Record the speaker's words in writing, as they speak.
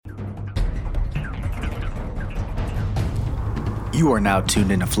You are now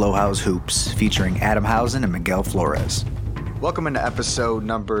tuned into Flowhouse Hoops, featuring Adam Housen and Miguel Flores. Welcome into episode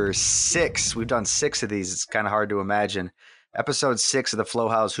number 6. We've done 6 of these. It's kind of hard to imagine. Episode 6 of the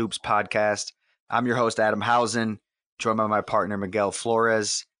Flowhouse Hoops podcast. I'm your host, Adam Housen, joined by my partner, Miguel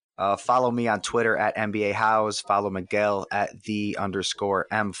Flores. Follow me on Twitter at NBA House. Follow Miguel at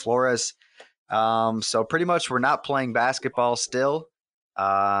 _M Flores. So pretty much we're not playing basketball still,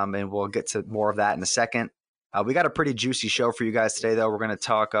 and we'll get to more of that in a second. We got a pretty juicy show for you guys today, though. We're going to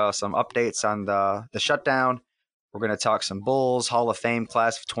talk some updates on the shutdown. We're going to talk some Bulls, Hall of Fame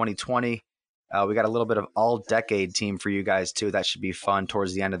class of 2020. We got a little bit of all-decade team for you guys, too. That should be fun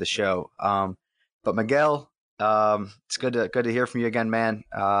towards the end of the show. But Miguel, it's good to hear from you again, man.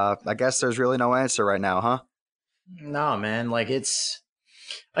 I guess there's really no answer right now, huh? No, man.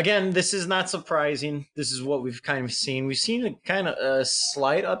 Again, this is not surprising. This is what we've kind of seen. We've seen kind of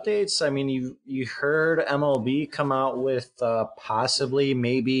slight updates. I mean, you heard MLB come out with possibly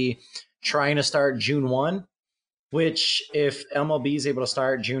maybe trying to start June 1, which if MLB is able to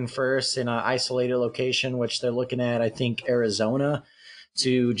start June 1st in an isolated location, which they're looking at, I think, Arizona,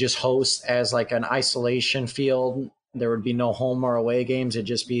 to just host as like an isolation field. There would be no home or away games. It'd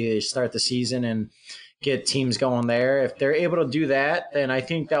just be start the season and get teams going there. If they're able to do that, then I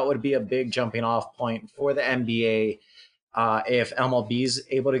think that would be a big jumping off point for the NBA. If MLB is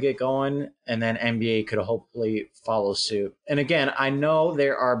able to get going, and then NBA could hopefully follow suit. And again, I know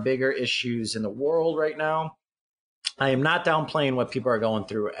there are bigger issues in the world right now. I am not downplaying what people are going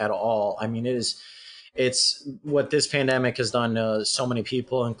through at all. I mean, it's what this pandemic has done to so many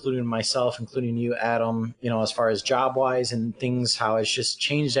people, including myself, including you, Adam, as far as job wise and things, how it's just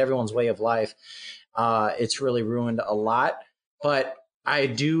changed everyone's way of life. It's really ruined a lot, but I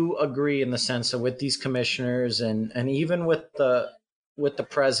do agree in the sense that with these commissioners and even with the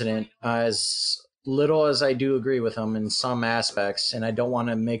president, as little as I do agree with him in some aspects, and I don't want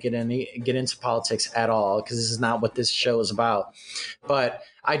to get into politics at all, because this is not what this show is about. But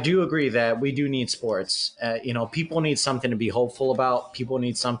I do agree that we do need sports. People need something to be hopeful about. People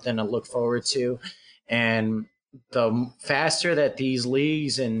need something to look forward to. And the faster that these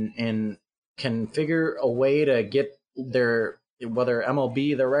leagues and can figure a way to get whether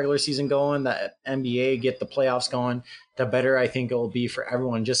MLB, their regular season going, the NBA get the playoffs going, the better I think it will be for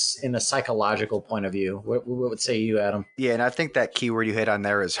everyone, just in a psychological point of view. What would say you, Adam? Yeah, and I think that keyword you hit on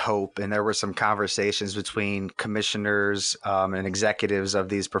there is hope. And there were some conversations between commissioners and executives of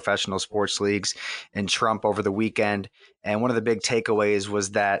these professional sports leagues and Trump over the weekend. And one of the big takeaways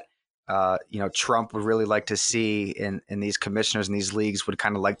was that Trump would really like to see, and these commissioners and these leagues would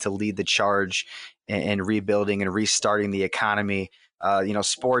kind of like to lead the charge in rebuilding and restarting the economy.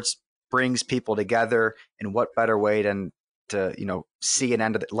 Sports brings people together, and what better way than to see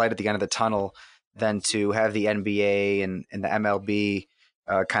an light at the end of the tunnel than to have the NBA and the MLB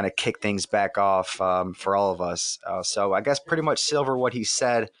kind of kick things back off for all of us. So I guess pretty much Silver, what he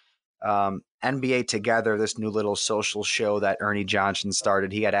said. NBA Together, this new little social show that Ernie Johnson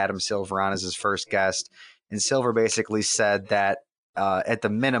started. He had Adam Silver on as his first guest. And Silver basically said that at the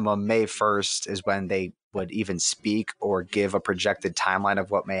minimum, May 1st is when they would even speak or give a projected timeline of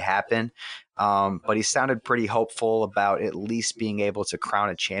what may happen. But he sounded pretty hopeful about at least being able to crown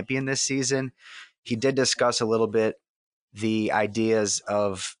a champion this season. He did discuss a little bit the ideas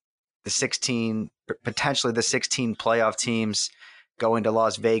of potentially the 16 playoff teams going to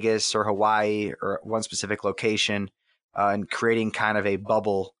Las Vegas or Hawaii or one specific location and creating kind of a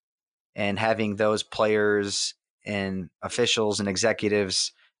bubble and having those players and officials and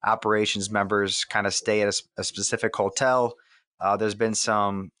executives, operations members kind of stay at a specific hotel. There's been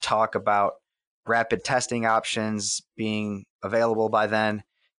some talk about rapid testing options being available by then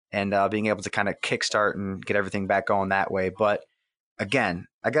and being able to kind of kickstart and get everything back going that way. But again,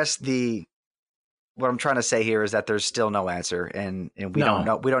 I guess what I'm trying to say here is that there's still no answer, and we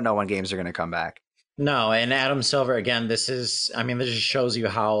don't know when games are going to come back. No, and Adam Silver, again, this just shows you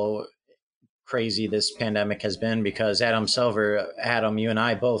how crazy this pandemic has been, because Adam Silver, you and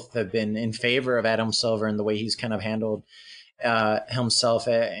I both have been in favor of Adam Silver and the way he's kind of handled himself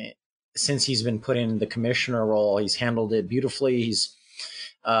since he's been put in the commissioner role. He's handled it beautifully. He's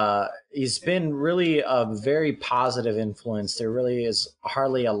been really a very positive influence. There really is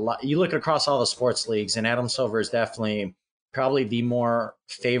hardly a lot. You look across all the sports leagues, and Adam Silver is definitely probably the more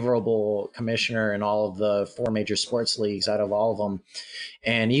favorable commissioner in all of the 4 major sports leagues out of all of them.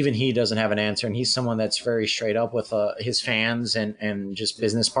 And even he doesn't have an answer. And he's someone that's very straight up with his fans and just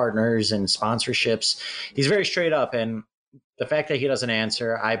business partners and sponsorships. He's very straight up. And the fact that he doesn't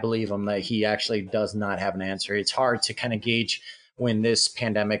answer, I believe him that he actually does not have an answer. It's hard to kind of gauge when this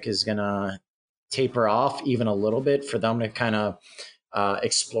pandemic is going to taper off even a little bit for them to kind of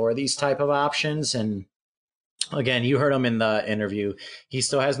explore these type of options. And again, you heard him in the interview. He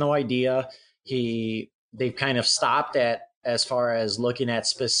still has no idea. They've kind of stopped at as far as looking at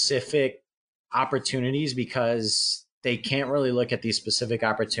specific opportunities because they can't really look at these specific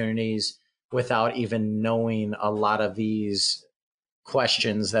opportunities without even knowing a lot of these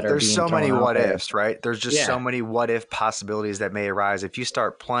questions that are There's being so many thrown out what there. ifs, right? There's just so Yeah. many what if possibilities that may arise. If you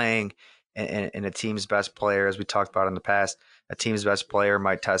start playing and a team's best player, as we talked about in the past, a team's best player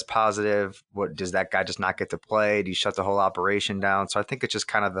might test positive. What does that guy just not get to play? Do you shut the whole operation down? So I think it's just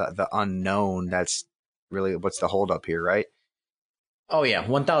kind of the unknown that's really what's the holdup here, right? Oh yeah,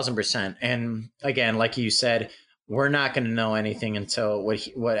 1000%. And again, like you said, we're not going to know anything until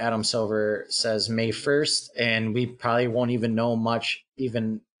what Adam Silver says May 1st, and we probably won't even know much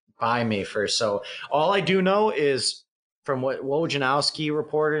even by May 1st. So all I do know is from what Wojnarowski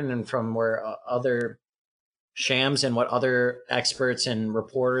reported and from where other Shams and what other experts and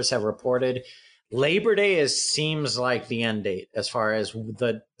reporters have reported, Labor Day seems like the end date as far as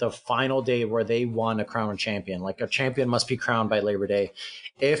the final day where they want to crown a champion. Like a champion must be crowned by Labor Day.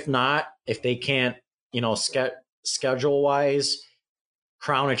 If not, if they can't, schedule wise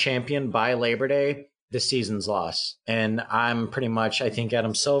crown a champion by Labor Day, the season's lost. And I think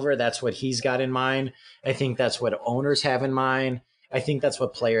Adam Silver, that's what he's got in mind. I think that's what owners have in mind. I think that's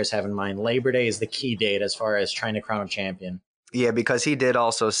what players have in mind. Labor Day is the key date as far as trying to crown a champion. Yeah, because he did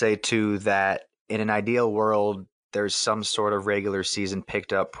also say too that in an ideal world, there's some sort of regular season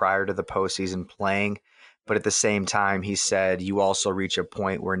picked up prior to the postseason playing. But at the same time, he said you also reach a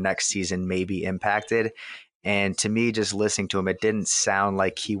point where next season may be impacted. And to me, just listening to him, it didn't sound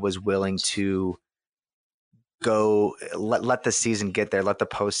like he was willing to go let the season get there, let the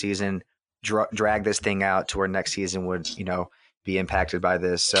postseason drag this thing out to where next season would, be impacted by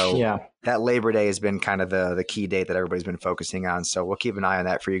this. So Yeah. that Labor Day has been kind of the key date that everybody's been focusing on. So we'll keep an eye on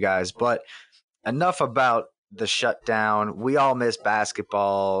that for you guys. But enough about the shutdown. We all miss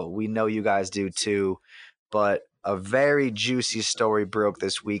basketball. We know you guys do too. But a very juicy story broke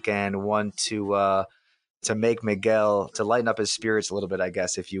this weekend. One to make Miguel to lighten up his spirits a little bit, I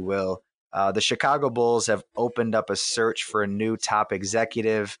guess, if you will. The Chicago Bulls have opened up a search for a new top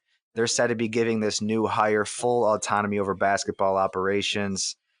executive. They're said to be giving this new hire full autonomy over basketball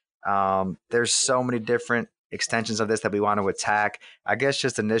operations. There's so many different extensions of this that we want to attack. I guess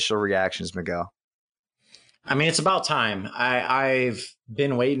just initial reactions, Miguel. I mean, it's about time. I've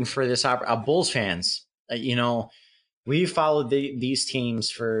been waiting for this. Bulls fans, we followed these teams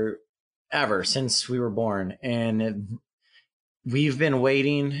for ever since we were born, and we've been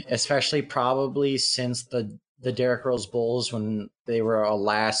waiting, especially probably since the Derrick Rose Bulls when they were a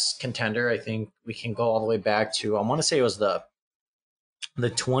last contender. I think we can go all the way back to I want to say it was the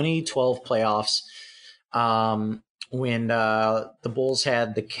 2012 playoffs. When the Bulls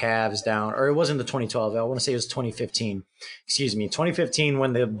had the Cavs down, or it wasn't the 2012. I want to say it was 2015. Excuse me, 2015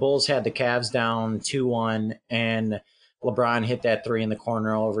 when the Bulls had the Cavs down 2-1, and LeBron hit that three in the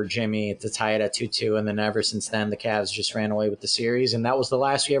corner over Jimmy to tie it at 2-2. And then ever since then, the Cavs just ran away with the series, and that was the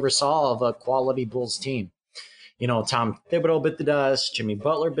last we ever saw of a quality Bulls team. Tom Thibodeau bit the dust, Jimmy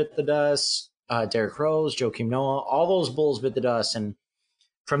Butler bit the dust, Derrick Rose, Joakim Noah, all those Bulls bit the dust, and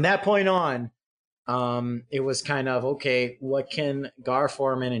from that point on. It was kind of, okay, what can Gar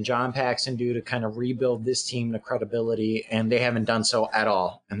Forman and John Paxson do to kind of rebuild this team to credibility? And they haven't done so at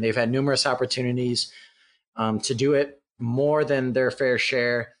all. And they've had numerous opportunities to do it, more than their fair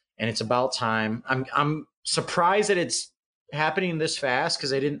share. And it's about time. I'm surprised that it's happening this fast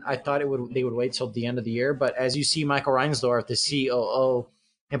because I thought they would wait till the end of the year. But as you see, Michael Reinsdorf, the COO,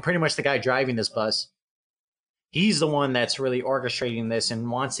 and pretty much the guy driving this bus, he's the one that's really orchestrating this and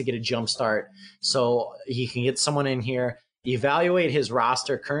wants to get a jump start so he can get someone in here, evaluate his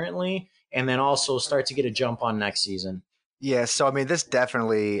roster currently, and then also start to get a jump on next season. Yeah, so I mean, this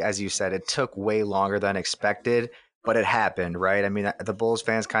definitely, as you said, it took way longer than expected, but it happened, right? I mean, the Bulls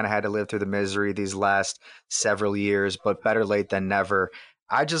fans kind of had to live through the misery these last several years, but better late than never.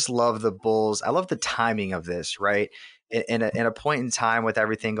 I just love the Bulls. I love the timing of this, right? In a point in time with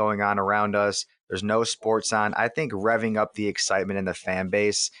everything going on around us, there's no sports on. I think revving up the excitement in the fan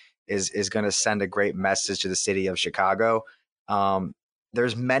base is going to send a great message to the city of Chicago. Um,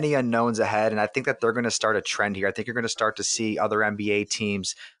 there's many unknowns ahead, and I think that they're going to start a trend here. I think you're going to start to see other NBA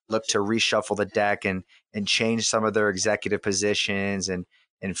teams look to reshuffle the deck and change some of their executive positions and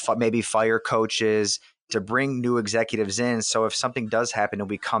maybe fire coaches to bring new executives in. So if something does happen and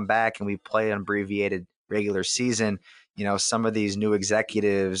we come back and we play an abbreviated regular season, some of these new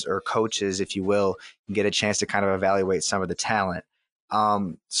executives or coaches, if you will, can get a chance to kind of evaluate some of the talent.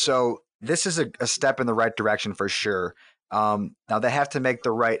 So this is a step in the right direction for sure. Now they have to make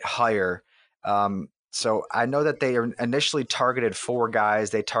the right hire. So I know that they initially targeted four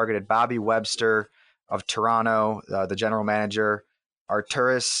guys. They targeted Bobby Webster of Toronto, the general manager,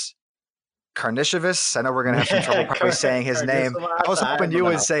 Arturas Karnisovas. I know we're going to have some trouble probably saying his name. I was Carnicelas, I hoping don't you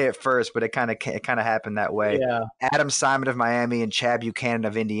would know. say it first, but it kind of happened that way. Yeah. Adam Simon of Miami and Chad Buchanan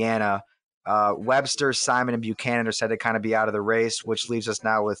of Indiana. Webster, Simon, and Buchanan are said to kind of be out of the race, which leaves us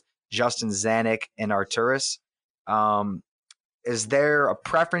now with Justin Zanuck and Arturas. Um, is there a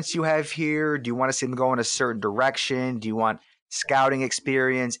preference you have here? Do you want to see them go in a certain direction? Do you want scouting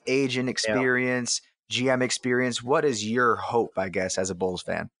experience, agent Yeah. experience, GM experience? What is your hope, I guess, as a Bulls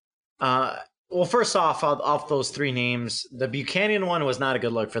fan? Uh, well, first off those three names, the Buchanan one was not a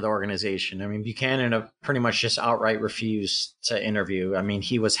good look for the organization. I mean, Buchanan pretty much just outright refused to interview. I mean,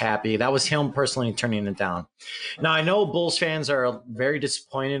 he was happy. That was him personally turning it down. Now, I know Bulls fans are very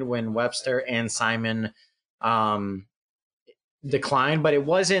disappointed when Webster and Simon um, declined, but it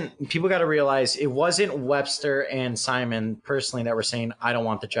wasn't. People got to realize it wasn't Webster and Simon personally that were saying, I don't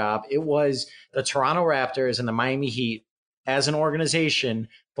want the job. It was the Toronto Raptors and the Miami Heat as an organization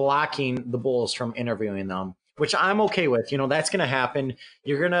blocking the Bulls from interviewing them, which I'm okay with. You know, that's going to happen.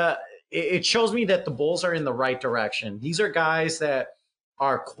 It shows me that the Bulls are in the right direction. These are guys that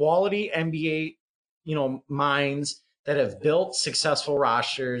are quality NBA, minds that have built successful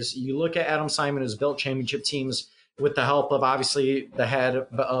rosters. You look at Adam Simon, who's built championship teams with the help of obviously the head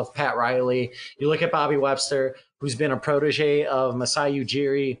of Pat Riley. You look at Bobby Webster, who's been a protege of Masai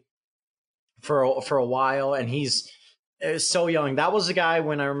Ujiri for a while, and he's so young. That was the guy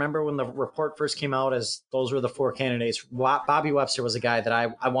when I remember when the report first came out, as those were the four candidates. Bobby Webster was a guy that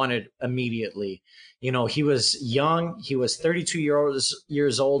I wanted immediately. You know, he was young. He was 32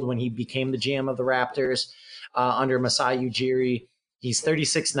 years old when he became the GM of the Raptors under Masai Ujiri. He's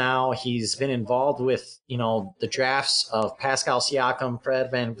 36 now. He's been involved with, the drafts of Pascal Siakam,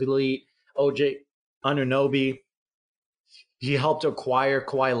 Fred VanVleet, OJ Anunoby. He helped acquire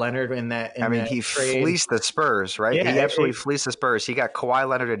Kawhi Leonard in that I mean, that he trade. fleeced the Spurs, right? Yeah, He absolutely fleeced the Spurs. He got Kawhi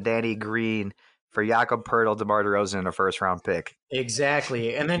Leonard and Danny Green for Jakob Poeltl, DeMar DeRozan, and a first-round pick.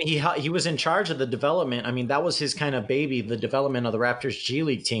 exactly. And then he was in charge of the development. I mean, that was his kind of baby, the development of the Raptors G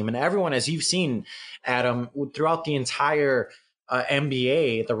League team. And everyone, as you've seen, Adam, throughout the entire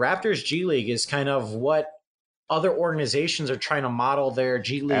NBA, the Raptors G League is kind of what other organizations are trying to model their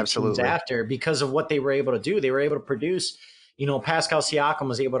G League teams Absolutely. after because of what they were able to do. They were able to produce, Pascal Siakam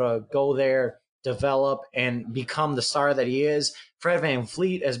was able to go there, develop, and become the star that he is. Fred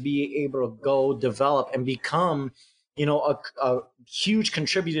VanVleet as being able to go develop and become, a huge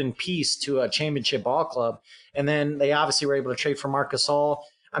contributing piece to a championship ball club. And then they obviously were able to trade for Marc Gasol.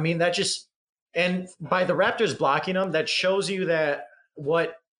 I mean, that just, and by the Raptors blocking him, that shows you that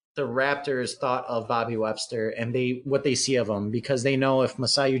what the Raptors thought of Bobby Webster and what they see of him, because they know if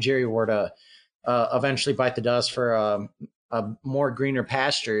Masai Ujiri were to eventually bite the dust for more greener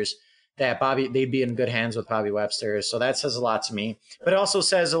pastures, that they'd be in good hands with Bobby Webster. So that says a lot to me. But it also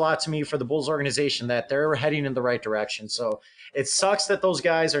says a lot to me for the Bulls organization that they're heading in the right direction. So it sucks that those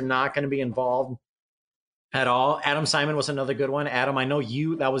guys are not going to be involved at all. Adam Simon was another good one. Adam, I know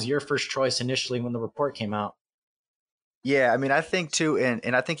that was your first choice initially when the report came out. Yeah, I mean, I think too,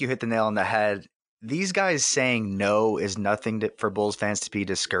 and I think you hit the nail on the head. These guys saying no is nothing for Bulls fans to be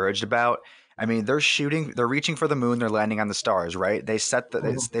discouraged about. I mean, they're reaching for the moon, they're landing on the stars, right? They start at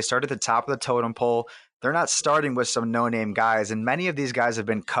the top of the totem pole. They're not starting with some no-name guys, and many of these guys have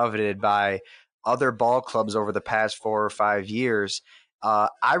been coveted by other ball clubs over the past 4 or 5 years.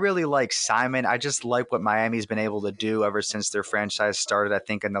 I really like Simon. I just like what Miami's been able to do ever since their franchise started, I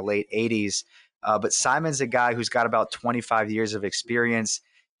think, in the late 80s. But Simon's a guy who's got about 25 years of experience.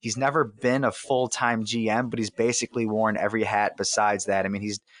 He's never been a full-time GM, but he's basically worn every hat besides that. I mean,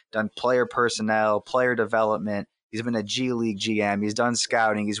 he's done player personnel, player development. He's been a G League GM. He's done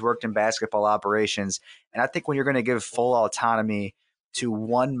scouting. He's worked in basketball operations. And I think when you're going to give full autonomy to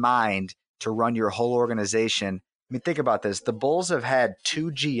one mind to run your whole organization, I mean, think about this. The Bulls have had two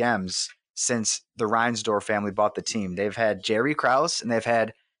GMs since the Reinsdorf family bought the team. They've had Jerry Krause and they've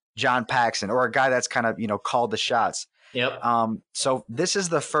had John Paxson, or a guy that's kind of, called the shots. Yep. So this is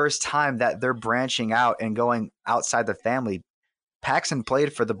the first time that they're branching out and going outside the family. Paxson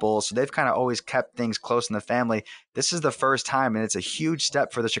played for the Bulls, so they've kind of always kept things close in the family. This is the first time, and it's a huge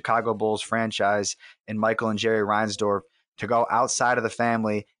step for the Chicago Bulls franchise and Michael and Jerry Reinsdorf to go outside of the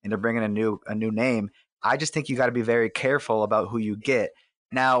family and to bring in a new name. I just think you got to be very careful about who you get.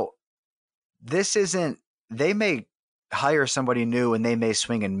 Now, this isn't. They may hire somebody new and they may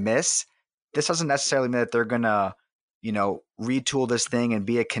swing and miss. This doesn't necessarily mean that they're gonna retool this thing and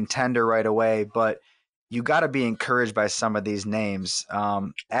be a contender right away. But you got to be encouraged by some of these names. Oh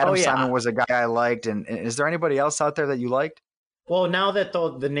Adam yeah. Simon was a guy I liked. And is there anybody else out there that you liked? Well, now that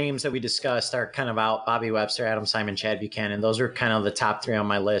the names that we discussed are kind of out, Bobby Webster, Adam Simon, Chad Buchanan, those are kind of the top three on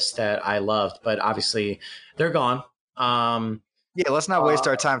my list that I loved. But obviously, they're gone. Yeah, let's not waste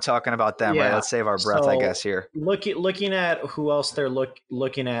our time talking about them, right? Yeah. Let's save our breath, I So guess, here. looking at who else they're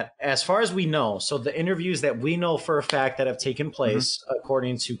looking at, as far as we know, so the interviews that we know for a fact that have taken Hmm. place,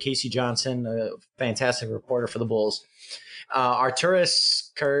 according to Casey Johnson, a fantastic reporter for the Bulls,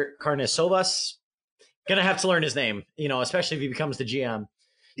 Arturas Carnesovas, gonna have to learn his name, especially if he becomes the GM.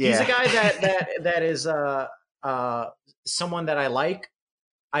 He's a Yeah. guy that is uh, someone that I like.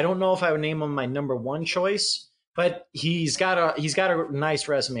 I don't know if I would name him my number one choice, but he's got a nice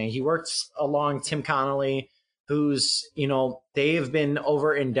resume. He works along Tim Connolly, who's they've been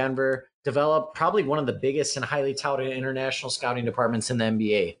over in Denver, developed probably one of the biggest and highly touted international scouting departments in the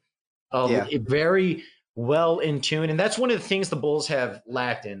NBA. Yeah. Very well in tune, and that's one of the things the Bulls have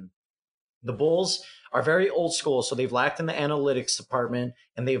lacked in. The Bulls are very old school, so they've lacked in the analytics department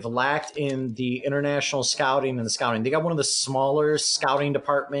and they've lacked in the international scouting and the scouting. They got one of the smaller scouting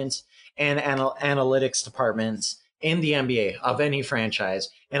departments and analytics departments in the NBA of any franchise.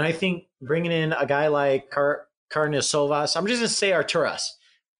 And I think bringing in a guy like Carnesovas, I'm just going to say Arturas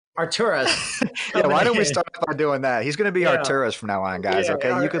Yeah, coming why don't we in. start by doing that? He's going to be Yeah, Arturas from now on, guys, yeah,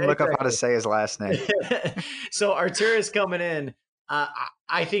 okay? You can look up how to exactly. say his last name. So Arturas coming in,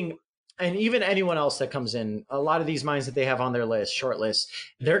 I think, and even anyone else that comes in, a lot of these minds that they have on their list, short list,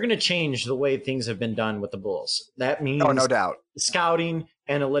 they're going to change the way things have been done with the Bulls. That Oh, no means doubt. scouting,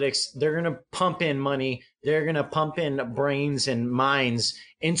 analytics, they're going to pump in money, they're going to pump in brains and minds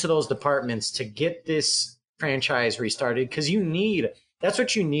into those departments to get this franchise restarted because that's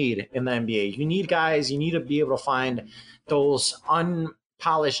what you need in the NBA. You need guys, you need to be able to find those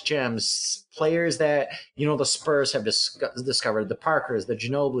unpolished gems, players that the Spurs have discovered, the Parkers, the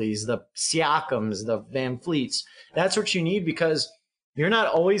Ginobilis, the Siakams, the Van Fleets. That's what you need because you're not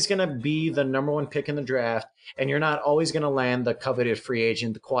always going to be the number one pick in the draft, and you're not always going to land the coveted free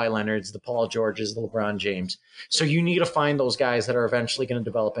agent, the Kawhi Leonards, the Paul Georges, the LeBron James. So you need to find those guys that are eventually going to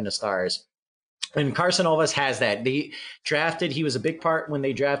develop into stars. And Carson Alves has that. He was a big part when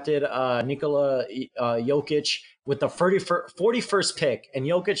they drafted Nikola Jokic with the 41st pick. And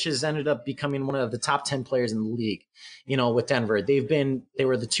Jokic has ended up becoming one of the top 10 players in the league, with Denver. They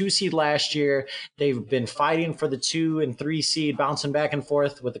were the 2 seed last year. They've been fighting for the 2 and 3 seed, bouncing back and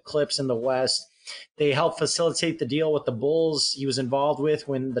forth with the Clips in the West. They helped facilitate the deal with the Bulls he was involved with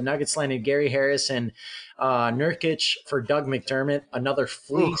when the Nuggets landed Gary Harris and Nurkic for Doug McDermott, another Ooh,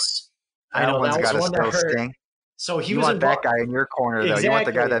 fleece. I that know one's that was got the to one that still hurt. sting. So he You was want that involved. guy in your corner, though. You want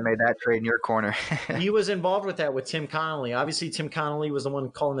the guy Exactly. that made that trade in your corner. He was involved with that with Tim Connolly. Obviously, Tim Connolly was the one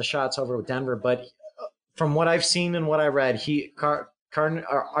calling the shots over with Denver. But from what I've seen and what I read,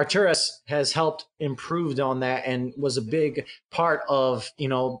 Arturas has helped improved on that and was a big part of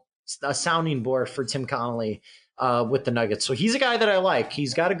a sounding board for Tim Connolly with the Nuggets. So he's a guy that I like.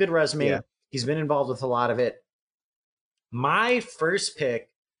 He's got a good Yeah. resume. He's been involved with a lot of it. My first pick,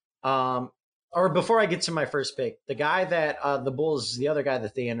 or before I get to my first pick, the guy that the Bulls, the other guy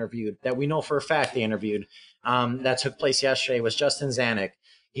that they interviewed, that we know for a fact they interviewed, that took place yesterday, was Justin Zanuck.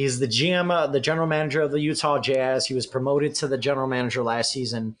 He's the GM, the general manager of the Utah Jazz. He was promoted to the general manager last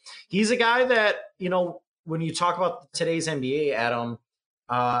season. He's a guy that, when you talk about today's NBA, Adam,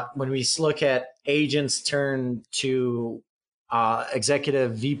 when we look at agents turn to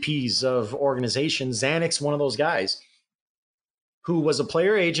executive VPs of organizations, Zanuck's one of those guys who was a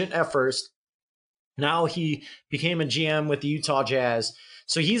player agent at first. Now he became a GM with the Utah Jazz.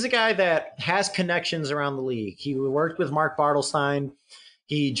 So he's a guy that has connections around the league. He worked with Mark Bartelstein.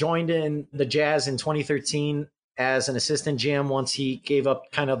 He joined in the Jazz in 2013 as an assistant GM once he gave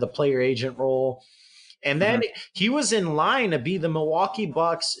up kind of the player agent role. And then he was in line to be the Milwaukee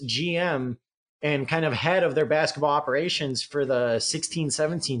Bucks GM and kind of head of their basketball operations for the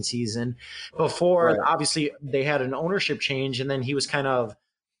 16-17 season before Right. obviously they had an ownership change. And then he was kind of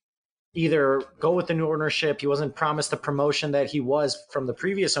either go with the new ownership. He wasn't promised the promotion that he was from the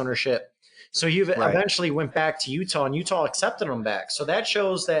previous ownership. So he Right. eventually went back to Utah and Utah accepted him back. So that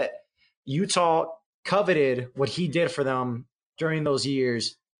shows that Utah coveted what he did for them during those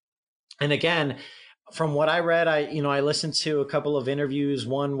years. And again, from what I read, I listened to a couple of interviews.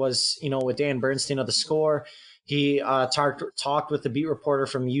 One was, with Dan Bernstein of The Score. He talked with the beat reporter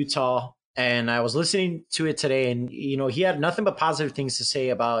from Utah, and I was listening to it today, and he had nothing but positive things to say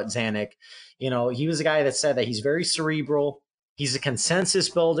about Zanuck. He was a guy that said that he's very cerebral. He's a consensus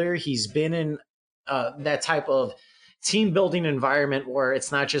builder. He's been in that type of team building environment where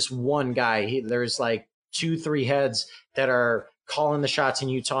it's not just one guy. There's like 2, 3 heads that are calling the shots in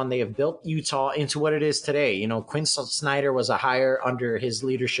Utah, and they have built Utah into what it is today. Quinn Snyder was a hire under his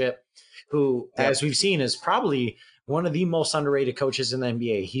leadership, who, Yep, as we've seen, is probably one of the most underrated coaches in the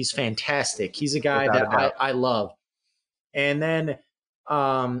NBA. He's fantastic. He's a guy without that a I, doubt. I love. And then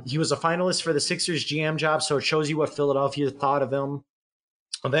he was a finalist for the Sixers GM job, so it shows you what Philadelphia thought of him.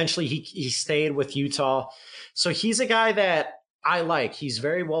 Eventually, he stayed with Utah. So he's a guy that I like. He's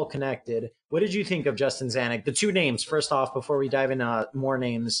very well connected. What did you think of Justin Zanuck? The two names, first off, before we dive into more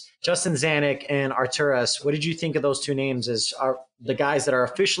names, Justin Zanuck and Arturas. What did you think of those two names as are the guys that are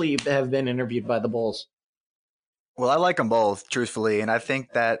officially have been interviewed by the Bulls? Well, I like them both, truthfully, and I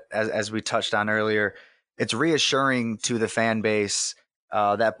think that as we touched on earlier, it's reassuring to the fan base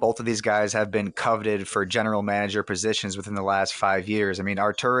that both of these guys have been coveted for general manager positions within the last 5 years. I mean,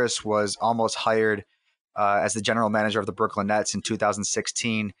 Arturas was almost hired as the general manager of the Brooklyn Nets in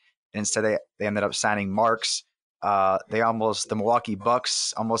 2016. Instead, they ended up signing Marks. The Milwaukee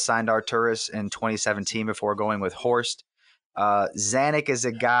Bucks almost signed Arturas in 2017 before going with Horst. Zanuck is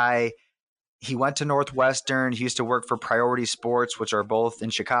a guy. He went to Northwestern. He used to work for Priority Sports, which are both in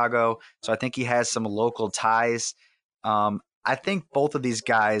Chicago. So I think he has some local ties. I think both of these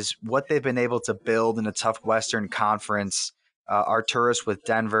guys, what they've been able to build in a tough Western Conference, Arturas with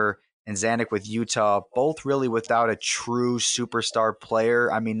Denver and Zanuck with Utah, both really without a true superstar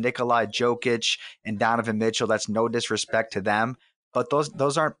player. I mean, Nikolai Jokic and Donovan Mitchell, that's no disrespect to them, but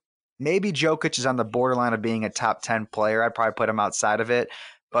those aren't. Maybe Jokic is on the borderline of being a top 10 player. I'd probably put him outside of it,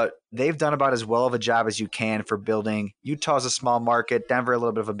 but they've done about as well of a job as you can for building. Utah's a small market, Denver a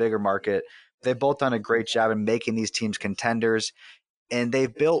little bit of a bigger market. They've both done a great job in making these teams contenders, and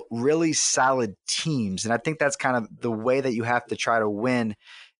they've built really solid teams. And I think that's kind of the way that you have to try to win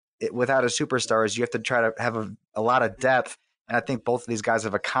without a superstar is you have to try to have a lot of depth. And I think both of these guys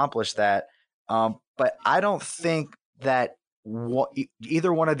have accomplished that. But I don't think that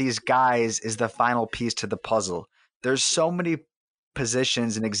either one of these guys is the final piece to the puzzle. There's so many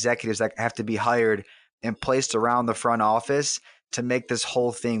positions and executives that have to be hired and placed around the front office to make this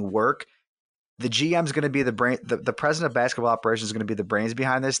whole thing work. The GM is going to be the brain. The president of basketball operations is going to be the brains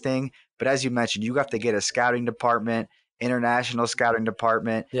behind this thing. But as you mentioned, you have to get a scouting department, international scouting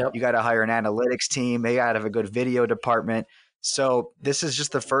department. Yep. You got to hire an analytics team. They got to have a good video department. So this is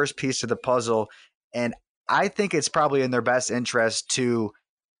just the first piece of the puzzle. And I think it's probably in their best interest to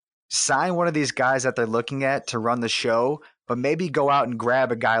sign one of these guys that they're looking at to run the show, but maybe go out and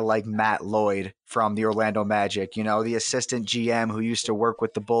grab a guy like Matt Lloyd from the Orlando Magic, the assistant GM who used to work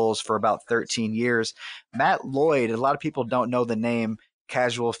with the Bulls for about 13 years. Matt Lloyd, a lot of people don't know the name,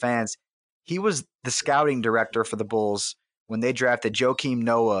 casual fans. He was the scouting director for the Bulls when they drafted Joakim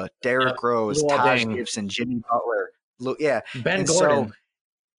Noah, Yep. Derrick Rose, Luol Taj Deng. Gibson, Jimmy Butler. Yeah. Ben And so Gordon.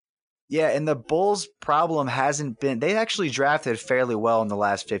 yeah, and the Bulls' problem hasn't been they actually drafted fairly well in the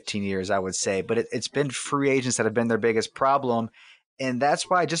last 15 years, I would say, but it's been free agents that have been their biggest problem. And that's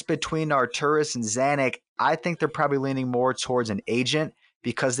why just between Arturas and Zanuck, I think they're probably leaning more towards an agent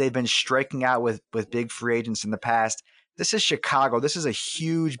because they've been striking out with big free agents in the past. This is Chicago. This is a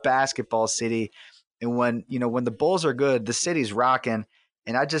huge basketball city. And when the Bulls are good, the city's rocking.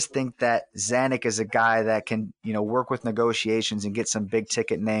 And I just think that Zanuck is a guy that can, work with negotiations and get some big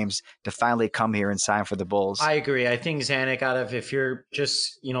ticket names to finally come here and sign for the Bulls. I agree. I think Zanuck, out of if you're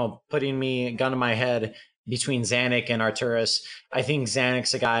just putting me a gun to my head between Zanuck and Arturas, I think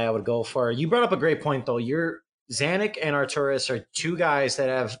Zanuck's a guy I would go for. You brought up a great point though. Zanuck and Arturas are two guys that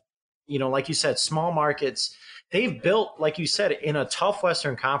have, like you said, small markets. They've built, like you said, in a tough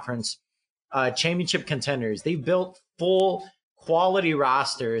Western Conference, championship contenders. They've built full quality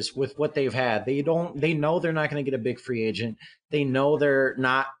rosters with what they've had. They know they're not going to get a big free agent. They know they're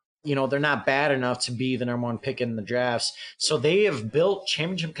not bad enough to be the number one pick in the drafts. So they have built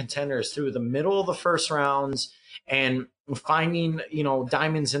championship contenders through the middle of the first rounds and finding,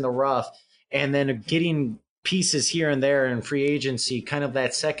 diamonds in the rough and then getting pieces here and there in free agency, kind of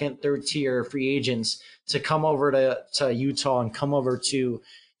that second, third tier free agents to come over to Utah and come over to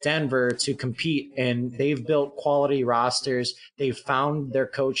Denver to compete. And they've built quality rosters. They've found their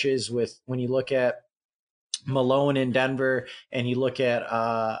coaches when you look at Malone in Denver and you look at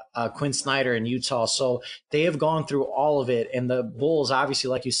Quinn Snyder in Utah. So they have gone through all of it. And the Bulls, obviously,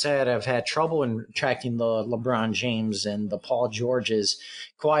 like you said, have had trouble in attracting the LeBron James and the Paul Georges,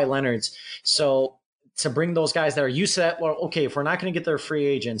 Kawhi Leonards. So to bring those guys that are used to that, well, okay, if we're not going to get their free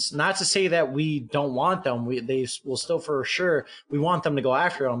agents, not to say that we don't want them, they will still for sure, we want them to go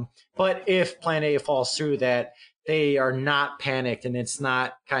after them. But if plan A falls through, that they are not panicked and it's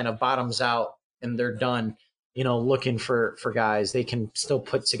not kind of bottoms out and they're done. looking for guys. They can still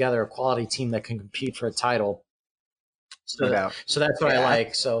put together a quality team that can compete for a title. No So, doubt. so that's what I Yeah,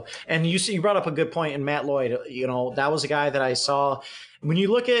 like. So, and you brought up a good point in Matt Lloyd. That was a guy that I saw when you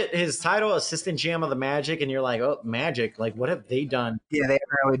look at his title, assistant GM of the Magic, and you're like, oh, Magic, like what have they done? yeah, they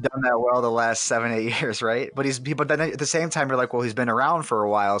haven't really done that well the last 7, 8 years, right? But then at the same time, you're like, well, he's been around for a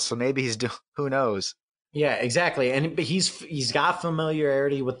while, so maybe he's doing. Who knows? Yeah, exactly. And but he's got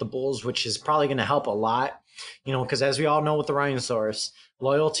familiarity with the Bulls, which is probably going to help a lot. Because as we all know with the Rhinosaurus,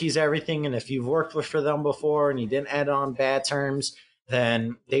 loyalty is everything. And if you've worked with for them before and you didn't add on bad terms,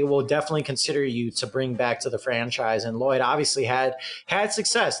 then they will definitely consider you to bring back to the franchise. And Lloyd obviously had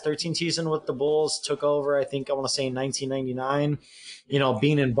success. 13 season with the Bulls, took over. I think I want to say in 1999.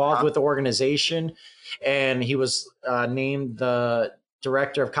 Being involved with the organization, and he was named the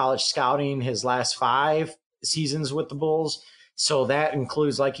director of college scouting his last 5 seasons with the Bulls. So that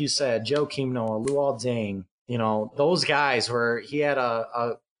includes, like you said, Joakim Noah, Luol Deng. Those guys where he had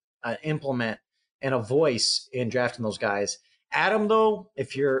an implement and a voice in drafting those guys. Adam, though,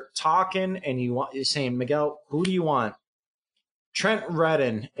 if you're talking and you're saying, Miguel, who do you want? Trent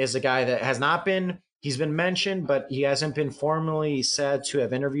Redden is a guy that has not been, he's been mentioned, but he hasn't been formally said to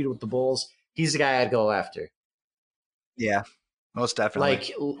have interviewed with the Bulls. He's the guy I'd go after. Yeah, most definitely.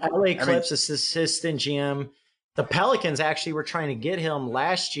 Like LA I mean, Clips assistant GM. The Pelicans actually were trying to get him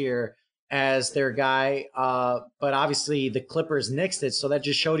last year as their guy, but obviously the Clippers nixed it. So that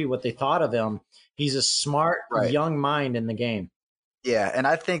just showed you what they thought of him. He's a smart right. young mind in the game. Yeah, and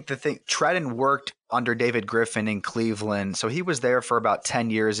I think Tredden worked under David Griffin in Cleveland, so he was there for about 10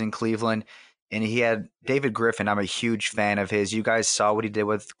 years in Cleveland, and he had David Griffin. I'm a huge fan of his. You guys saw what he did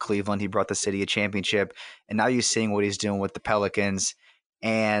with Cleveland. He brought the city a championship, and now you're seeing what he's doing with the Pelicans.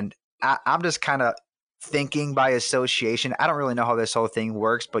 And I'm just kind of thinking by association. I don't really know how this whole thing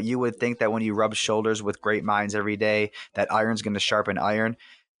works, but you would think that when you rub shoulders with great minds every day, that iron's going to sharpen iron.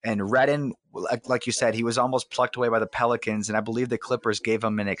 And Redden, like you said, he was almost plucked away by the Pelicans, and I believe the Clippers gave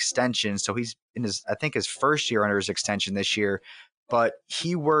him an extension. So he's in I think his first year under his extension this year. But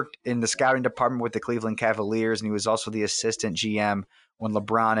he worked in the scouting department with the Cleveland Cavaliers, and he was also the assistant GM when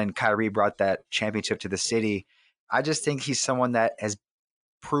LeBron and Kyrie brought that championship to the city. I just think he's someone that has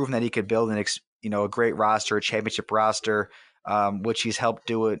proven that he could build a great roster, a championship roster, which he's helped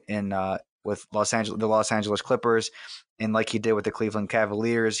do it in with the Los Angeles Clippers, and like he did with the Cleveland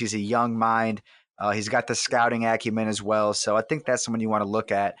Cavaliers. He's a young mind. He's got the scouting acumen as well. So I think that's someone you want to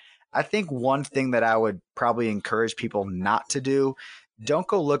look at. I think one thing that I would probably encourage people not to do, don't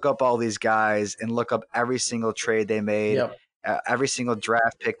go look up all these guys and look up every single trade they made, Yep. every single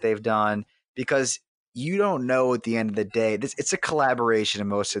draft pick they've done, because you don't know at the end of the day. It's a collaboration in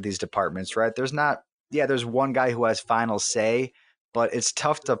most of these departments, right? There's one guy who has final say, but it's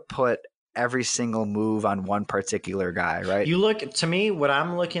tough to put every single move on one particular guy, right? You look to me, what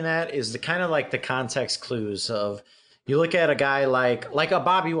I'm looking at is the kind of like the context clues of you look at a guy like a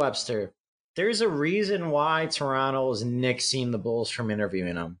Bobby Webster. There's a reason why Toronto is nixing the Bulls from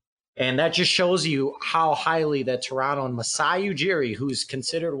interviewing him. And that just shows you how highly that Toronto and Masai Ujiri, who's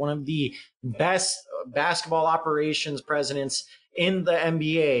considered one of the best basketball operations presidents in the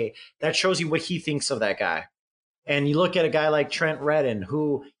NBA, that shows you what he thinks of that guy. And you look at a guy like Trent Redden,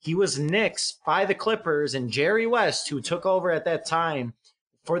 who he was nixed by the Clippers, and Jerry West, who took over at that time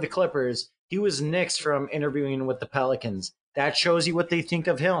for the Clippers, he was nixed from interviewing with the Pelicans. That shows you what they think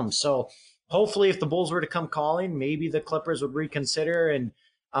of him. So hopefully, if the Bulls were to come calling, maybe the Clippers would reconsider and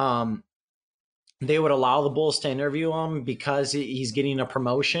um, they would allow the Bulls to interview him because he's getting a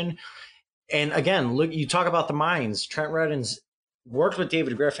promotion. And again, look, you talk about the minds. Trent Redden's worked with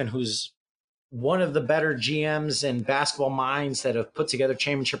David Griffin, who's one of the better GMs and basketball minds that have put together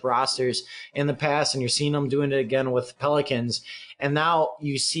championship rosters in the past, and you're seeing him doing it again with Pelicans. And now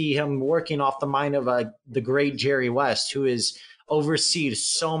you see him working off the mind of the great Jerry West, who has overseen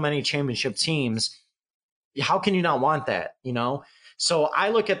so many championship teams. How can you not want that? So I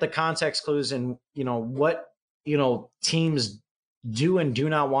look at the context clues and what teams do and do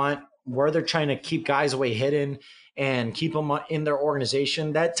not want, where they're trying to keep guys away hidden and keep them in their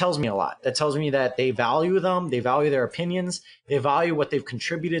organization. That tells me a lot. That tells me that they value them, they value their opinions, they value what they've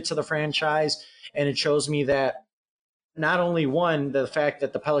contributed to the franchise. And it shows me that not only one, the fact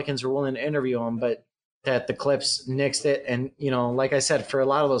that the Pelicans were willing to interview him, but that the Clips nixed it. And, like I said, for a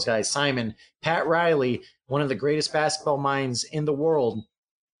lot of those guys, Simon, Pat Riley, one of the greatest basketball minds in the world.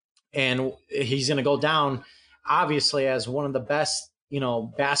 And he's going to go down, obviously, as one of the best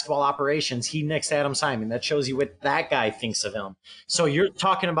basketball operations. He nixed Adam Simon. That shows you what that guy thinks of him. So you're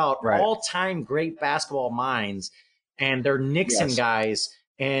talking about Right. all-time great basketball minds, and they're Nixon Yes. guys,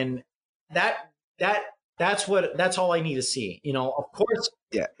 and that That's all I need to see. Of course.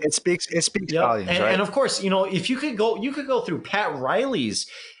 Yeah, it speaks Yep. volumes, And right? of course, if you could go through Pat Riley's,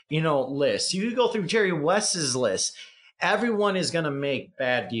 list. You could go through Jerry West's list. Everyone is going to make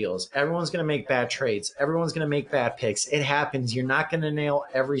bad deals. Everyone's going to make bad trades. Everyone's going to make bad picks. It happens. You're not going to nail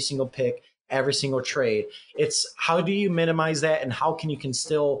every single pick, every single trade. It's how do you minimize that, and how can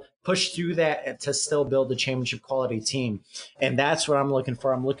still push through that to still build a championship quality team. And that's what I'm looking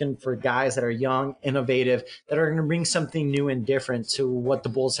for. I'm looking for guys that are young, innovative, that are going to bring something new and different to what the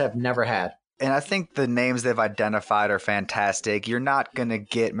Bulls have never had. And I think the names they've identified are fantastic. You're not going to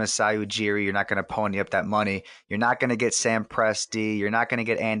get Masai Ujiri. You're not going to pony up that money. You're not going to get Sam Presti. You're not going to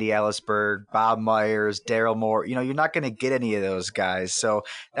get Andy Ellisberg, Bob Myers, Daryl Moore. You're not going to get any of those guys. So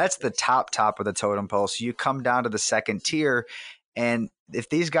that's the top of the totem pole. So you come down to the second tier, and if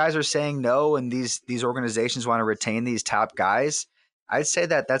these guys are saying no and these organizations want to retain these top guys, I'd say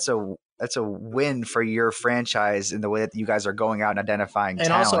that's a win for your franchise in the way that you guys are going out and identifying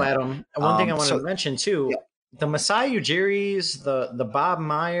And also, talent. Adam, one thing I wanted So to mention too, yeah, the Masai Ujiri's, the Bob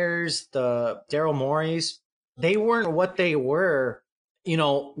Myers, the Daryl Morey's, they weren't what they were,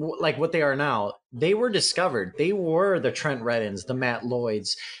 like what they are now. They were discovered. They were the Trent Reddins, the Matt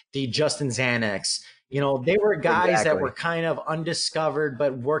Lloyds, the Justin Xanax. They were guys that exactly. were kind of undiscovered,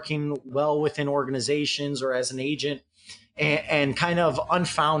 but working well within organizations or as an agent, and kind of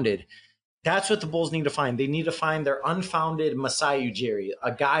unfounded. That's what the Bulls need to find. They need to find their unfounded Masai Ujiri,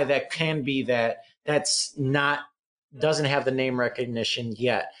 a guy that can be that's not doesn't have the name recognition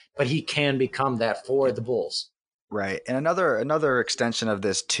yet, but he can become that for the Bulls. Right. And another extension of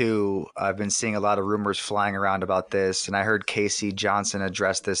this too, I've been seeing a lot of rumors flying around about this, and I heard Casey Johnson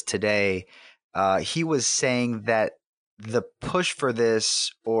address this today. He was saying that the push for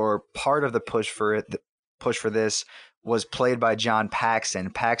this, or part of the push for it, the push for this, was played by John Paxson.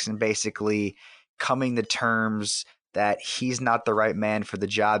 Paxson basically coming to terms that he's not the right man for the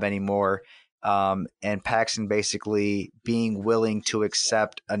job anymore. And Paxson basically being willing to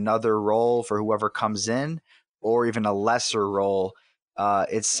accept another role for whoever comes in, or even a lesser role.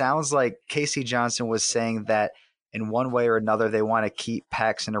 It sounds like Casey Johnson was saying that in one way or another, they want to keep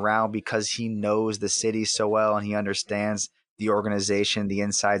Paxson around because he knows the city so well and he understands the organization, the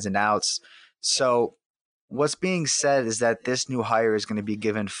insides and outs. So what's being said is that this new hire is going to be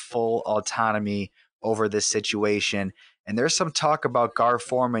given full autonomy over this situation. And there's some talk about Gar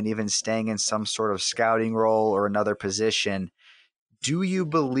Forman even staying in some sort of scouting role or another position. Do you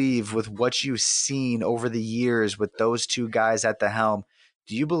believe, with what you've seen over the years with those two guys at the helm,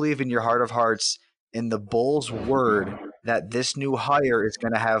 do you believe in your heart of hearts, in the Bulls' word, that this new hire is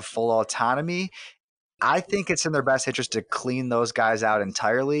going to have full autonomy? I think it's in their best interest to clean those guys out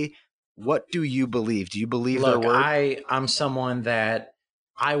entirely. What do you believe? Do you believe their Look, word? I'm someone that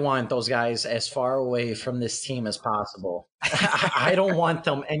I want those guys as far away from this team as possible. I don't want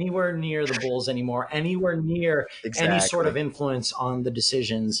them anywhere near the Bulls anymore, anywhere near any sort Exactly. of influence on the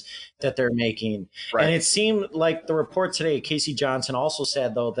decisions that they're making. And Right. it seemed like the report today, Casey Johnson also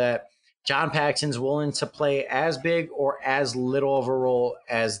said, though, that John Paxson's willing to play as big or as little of a role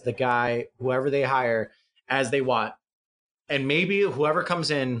as the guy, whoever they hire, as they want. And maybe whoever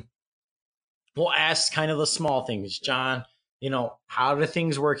comes in will ask kind of the small things. John, how do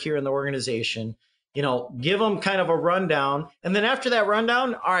things work here in the organization? Give them kind of a rundown. And then after that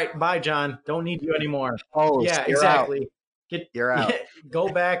rundown, all right, bye, John. Don't need you anymore. Oh, Yeah, you're out. exactly. Get You're out. go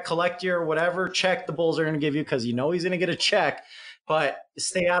back, collect your whatever check the Bulls are going to give you, because he's going to get a check, but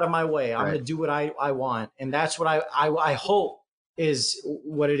stay out of my way. I'm Right. going to do what I want. And that's what I hope is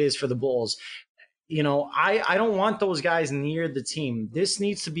what it is for the Bulls. I don't want those guys near the team. This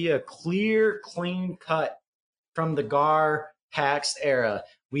needs to be a clear, clean cut from the Gar Pax era.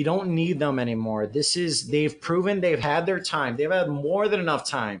 We don't need them anymore. They've proven they've had their time. They've had more than enough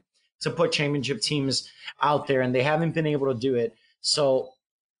time to put championship teams out there, and they haven't been able to do it. So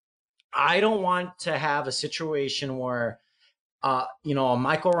I don't want to have a situation where,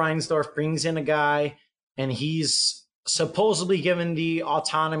 Michael Reinsdorf brings in a guy and he's supposedly given the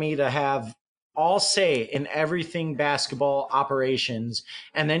autonomy to have all say in everything basketball operations.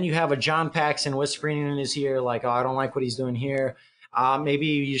 And then you have a John Paxson whispering in his ear, like, oh, I don't like what he's doing here. Maybe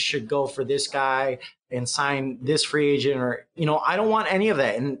you should go for this guy and sign this free agent, or, I don't want any of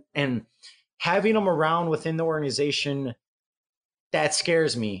that. And having them around within the organization, that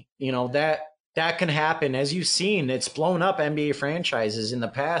scares me. That can happen. As you've seen, it's blown up NBA franchises in the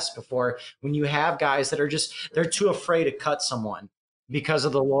past before, when you have guys that are they're too afraid to cut someone because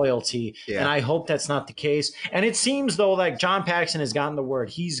of the loyalty. Yeah. And I hope that's not the case. And it seems, though, like John Paxson has gotten the word.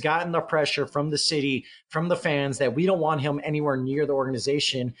 He's gotten the pressure from the city, from the fans, that we don't want him anywhere near the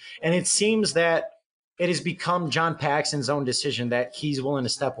organization. And it seems that it has become John Paxson's own decision that he's willing to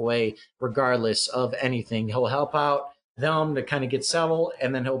step away regardless of anything. He'll help out them to kind of get settled,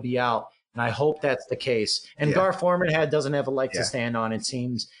 and then he'll be out. And I hope that's the case. And Yeah. Gar Forman doesn't have a leg to Yeah. stand on, it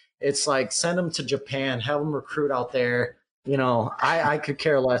seems. It's like send him to Japan, have him recruit out there. You know, I could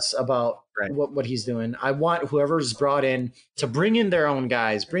care less about Right. what he's doing. I want whoever's brought in to bring in their own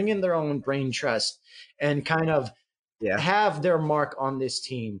guys, bring in their own brain trust, and kind of Yeah. have their mark on this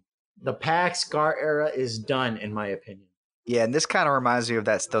team. The Pax Gar era is done, in my opinion. Yeah, and this kind of reminds me of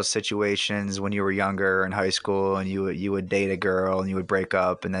those situations when you were younger in high school and you would date a girl and you would break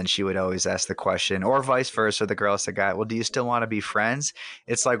up and then she would always ask the question, or vice versa, the girl asked the guy, well, do you still want to be friends?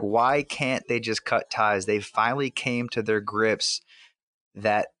 It's like, why can't they just cut ties? They finally came to their grips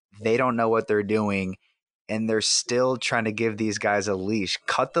that they don't know what they're doing and they're still trying to give these guys a leash.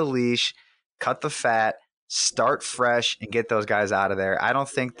 Cut the leash, cut the fat, start fresh and get those guys out of there. I don't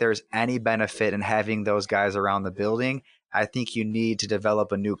think there's any benefit in having those guys around the building. I think you need to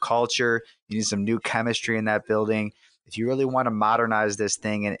develop a new culture. You need some new chemistry in that building. If you really want to modernize this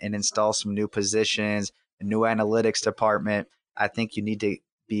thing and install some new positions, a new analytics department, I think you need to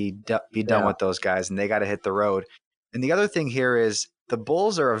be done with those guys and they got to hit the road. And the other thing here is the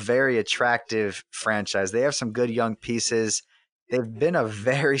Bulls are a very attractive franchise. They have some good young pieces. They've been a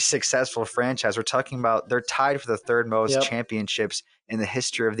very successful franchise. We're talking about they're tied for the third most championships in the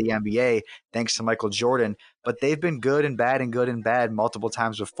history of the NBA, thanks to Michael Jordan. But they've been good and bad multiple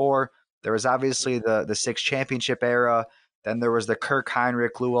times before. There was obviously the six championship era. Then there was the Kirk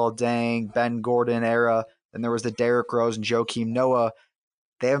Heinrich, Luol Deng, Ben Gordon era. Then there was the Derrick Rose and Joakim Noah.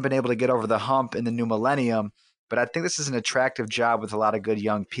 They haven't been able to get over the hump in the new millennium. But I think this is an attractive job with a lot of good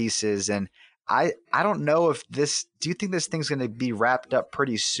young pieces. And I don't know if this – do you think this thing's going to be wrapped up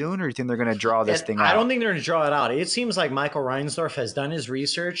pretty soon or do you think they're going to draw this thing out? I don't think they're going to draw it out. It seems like Michael Reinsdorf has done his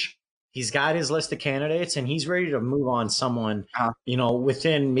research. He's got his list of candidates, and he's ready to move on someone,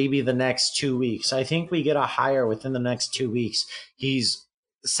 within maybe the next 2 weeks. I think we get a hire within the next 2 weeks. He's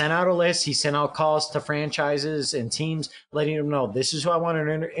sent out a list. He sent out calls to franchises and teams, letting them know, this is who I want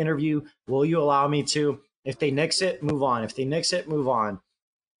to interview. Will you allow me to? If they nix it, move on. If they nix it, move on.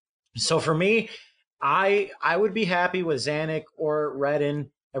 So for me, I would be happy with Zanuck or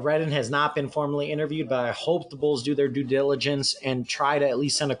Redden. Redden has not been formally interviewed, but I hope the Bulls do their due diligence and try to at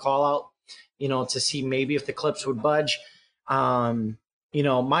least send a call out, to see maybe if the Clips would budge.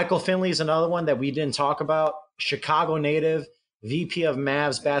 Michael Finley is another one that we didn't talk about. Chicago native, VP of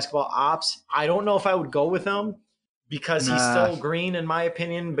Mavs basketball ops. I don't know if I would go with him because he's still green, in my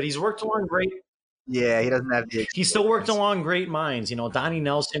opinion, but he's worked along great. Yeah, he doesn't have the experience. He still worked along great minds. Donnie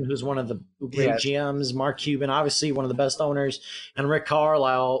Nelson, who's one of the great GMs, Mark Cuban, obviously one of the best owners, and Rick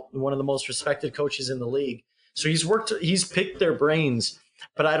Carlisle, one of the most respected coaches in the league. So he's picked their brains,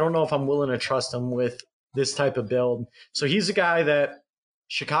 but I don't know if I'm willing to trust him with this type of build. So he's a guy that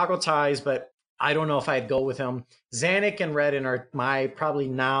Chicago ties, but I don't know if I'd go with him. Zanuck and Redden are my probably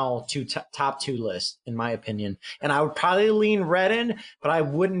now top two list, in my opinion. And I would probably lean Redden, but I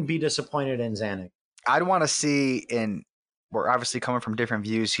wouldn't be disappointed in Zanuck. I'd want to see, we're obviously coming from different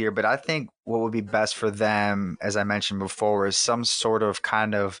views here, but I think what would be best for them, as I mentioned before, is some sort of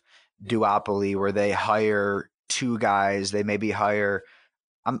kind of duopoly where they hire two guys. They maybe hire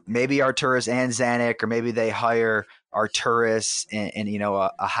maybe Arturas and Zanuck, or maybe they hire Arturas and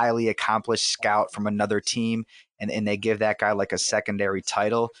a highly accomplished scout from another team, and they give that guy like a secondary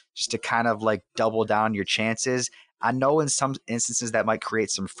title just to kind of like double down your chances. I know in some instances that might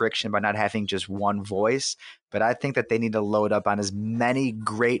create some friction by not having just one voice, but I think that they need to load up on as many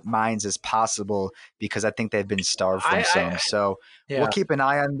great minds as possible because I think they've been starved from some. So we'll keep an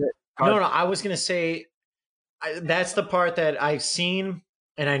eye on it. No, I was going to say that's the part that I've seen,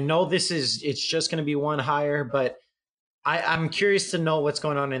 and I know it's just going to be one hire, but I'm curious to know what's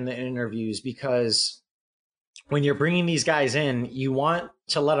going on in the interviews because when you're bringing these guys in, you want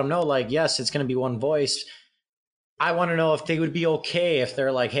to let them know, like, yes, it's going to be one voice. I want to know if they would be okay if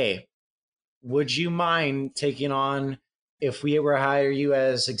they're like, hey, would you mind taking on, if we were to hire you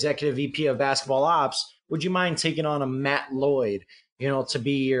as executive VP of basketball ops, would you mind taking on a Matt Lloyd, to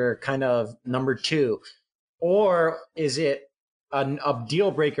be your kind of number two? Or is it a deal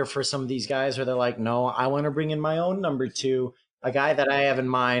breaker for some of these guys where they're like, no, I want to bring in my own number two, a guy that I have in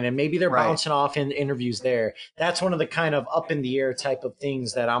mind, and maybe they're bouncing off in interviews there. That's one of the kind of up in the air type of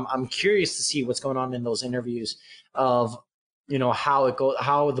things that I'm curious to see what's going on in those interviews of, how it goes,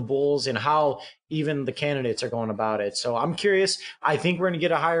 how the Bulls and how even the candidates are going about it. So I'm curious. I think we're going to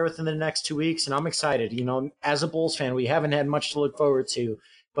get a hire within the next 2 weeks, and I'm excited. As a Bulls fan, we haven't had much to look forward to,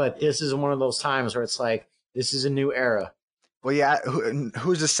 but this is one of those times where it's like, this is a new era. Well, yeah,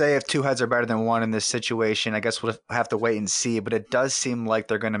 who's to say if two heads are better than one in this situation? I guess we'll have to wait and see, but it does seem like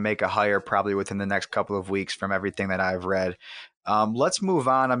they're going to make a hire probably within the next couple of weeks from everything that I've read. Let's move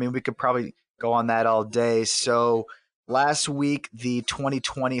on. I mean, we could probably go on that all day. So last week, the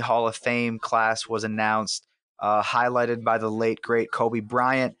 2020 Hall of Fame class was announced, highlighted by the late, great Kobe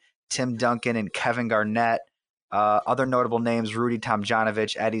Bryant, Tim Duncan, and Kevin Garnett. Other notable names: Rudy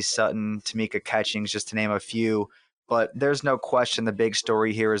Tomjanovich, Eddie Sutton, Tamika Catchings, just to name a few. But there's no question the big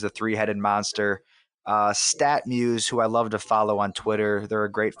story here is the three-headed monster. Stat Muse, who I love to follow on Twitter. They're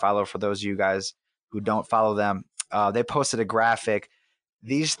a great follow for those of you guys who don't follow them. They posted a graphic.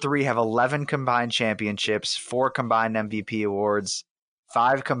 These three have 11 combined championships, 4 combined MVP awards,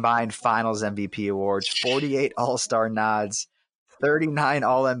 5 combined finals MVP awards, 48 All-Star nods, 39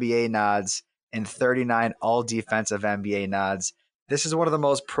 All NBA nods, and 39 All Defensive NBA nods. This is one of the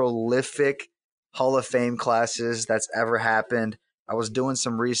most prolific Hall of Fame classes that's ever happened. I was doing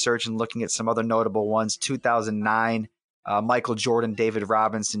some research and looking at some other notable ones. 2009, Michael Jordan, David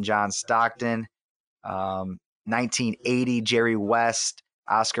Robinson, John Stockton. 1980, Jerry West,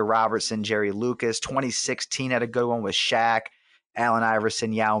 Oscar Robertson, Jerry Lucas. 2016 had a good one with Shaq, Allen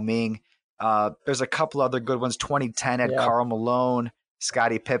Iverson, Yao Ming. There's a couple other good ones. 2010 had Yeah. Karl Malone,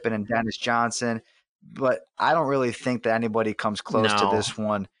 Scottie Pippen, and Dennis Johnson. But I don't really think that anybody comes close to No. this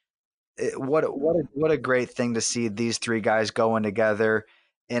one. What a great thing to see these three guys going together.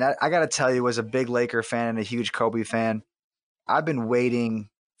 And I got to tell you, as a big Laker fan and a huge Kobe fan, I've been waiting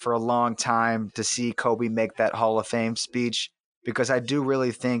for a long time to see Kobe make that Hall of Fame speech because I do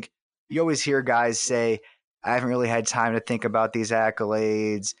really think you always hear guys say, I haven't really had time to think about these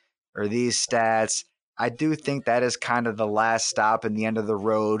accolades or these stats. I do think that is kind of the last stop and the end of the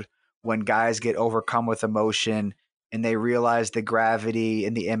road when guys get overcome with emotion and they realize the gravity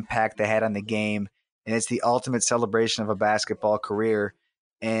and the impact they had on the game. And it's the ultimate celebration of a basketball career.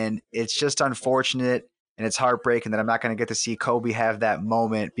 And it's just unfortunate and it's heartbreaking that I'm not going to get to see Kobe have that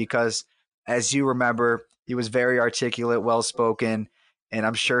moment because, as you remember, he was very articulate, well spoken, and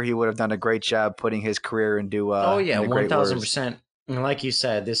I'm sure he would have done a great job putting his career Oh yeah, into one great thousand words. percent. And like you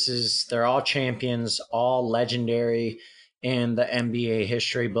said, they're all champions, all legendary in the NBA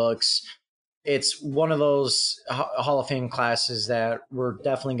history books. It's one of those Hall of Fame classes that we're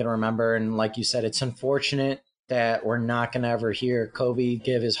definitely going to remember. And like you said, it's unfortunate that we're not going to ever hear Kobe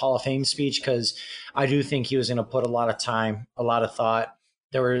give his Hall of Fame speech because I do think he was going to put a lot of time, a lot of thought.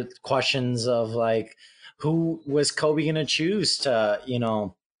 There were questions of like, who was Kobe going to choose to, Be a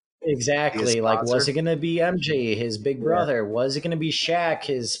exactly. Like, was sponsor. it going to be MJ, his big Yeah. brother? Was it going to be Shaq,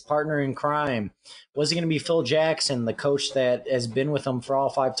 his partner in crime? Was it going to be Phil Jackson, the coach that has been with him for all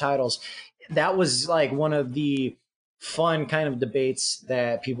 5 titles? That was like one of the fun kind of debates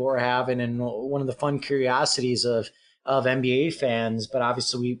that people were having and one of the fun curiosities of NBA fans, but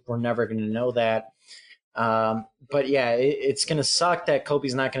obviously we're never going to know that. But yeah, it's going to suck that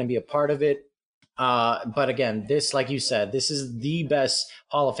Kobe's not going to be a part of it. But again, this, like you said, this is the best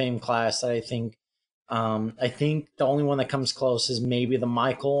Hall of Fame class that I think. I think the only one that comes close is maybe the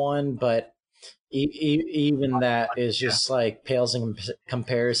Michael one, but even that is Yeah. just like pales in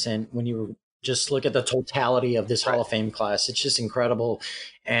comparison when you just look at the totality of this Hall Right. of Fame class. It's just incredible,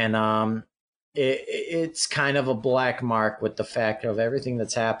 and it's kind of a black mark with the fact of everything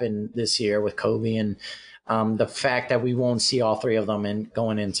that's happened this year with Kobe and the fact that we won't see all three of them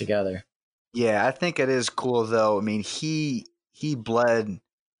going in together. Yeah, I think it is cool though. I mean, he bled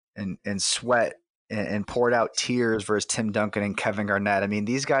and sweat and poured out tears versus Tim Duncan and Kevin Garnett. I mean,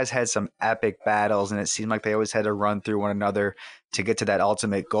 these guys had some epic battles, and it seemed like they always had to run through one another to get to that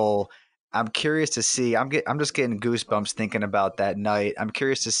ultimate goal. I'm curious to see. I'm just getting goosebumps thinking about that night. I'm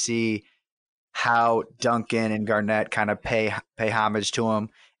curious to see how Duncan and Garnett kind of pay homage to him.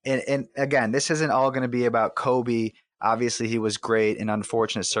 And again, this isn't all going to be about Kobe. Obviously, he was great, and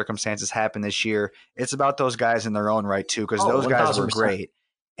unfortunate circumstances happened this year. It's about those guys in their own right too, because Oh, those one guys thousand were percent. great.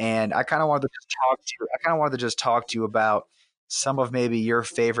 And I kind of wanted to just talk to you. I kind of wanted to just talk to you about some of maybe your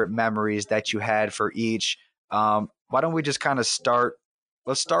favorite memories that you had for each. Why don't we just kind of start?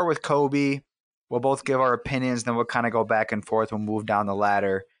 Let's start with Kobe. We'll both give our opinions, then we'll kind of go back and forth. We'll move down the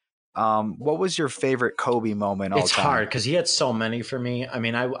ladder. What was your favorite Kobe moment all It's hard time? because he had so many for me. I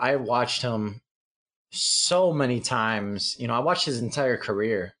mean, I watched him so many times. I watched his entire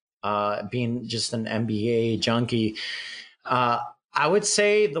career, being just an NBA junkie. Uh, I would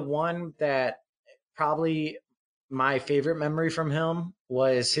say the one that probably my favorite memory from him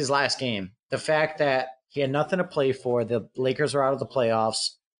was his last game. The fact that he had nothing to play for, the Lakers were out of the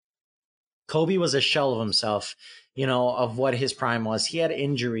playoffs. Kobe was a shell of himself. of what his prime was. He had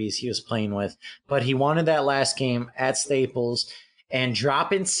injuries he was playing with, but he wanted that last game at Staples and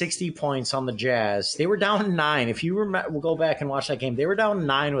dropping 60 points on the Jazz. They were down 9. If you remember, we'll go back and watch that game. They were down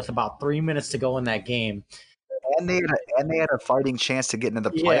 9 with about 3 minutes to go in that game. And they had a fighting chance to get into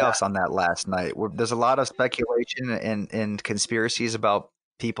the Yeah, playoffs on that last night. There's a lot of speculation and conspiracies about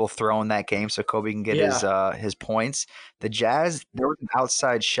people throwing that game so Kobe can get yeah, his points. The Jazz, there was an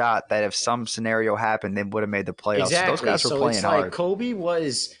outside shot that if some scenario happened, they would have made the playoffs. So those exactly. guys were So it's playing like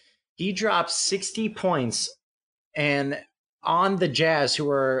hard. he dropped 60 points and on the Jazz, who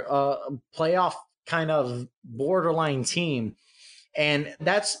were a playoff kind of borderline team. And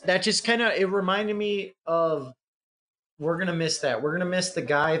that just kind of, it reminded me of, we're going to miss that. We're going to miss the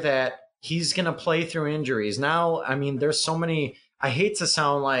guy that he's going to play through injuries. Now, I mean, there's so many, I hate to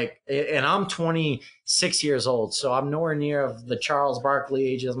sound like, and I'm 26 years old, so I'm nowhere near of the Charles Barkley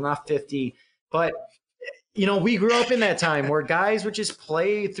ages. I'm not 50, but we grew up in that time where guys would just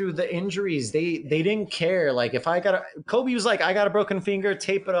play through the injuries. They didn't care. Like if Kobe was like, I got a broken finger,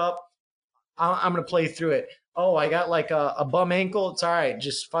 tape it up. I'm gonna play through it. Oh, I got like a bum ankle. It's all right.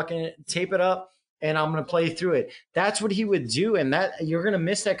 Just fucking tape it up, and I'm gonna play through it. That's what he would do, and that you're gonna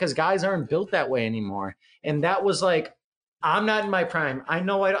miss that because guys aren't built that way anymore. And that was like, I'm not in my prime. I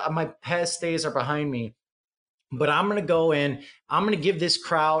know my past days are behind me, but I'm going to go in. I'm going to give this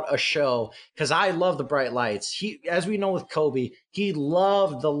crowd a show because I love the bright lights. As we know with Kobe, he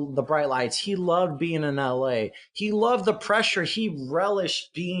loved the bright lights. He loved being in LA. He loved the pressure. He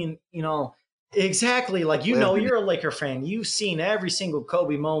relished being, exactly like, Living you're a Laker fan. You've seen every single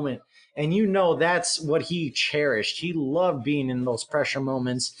Kobe moment, and that's what he cherished. He loved being in those pressure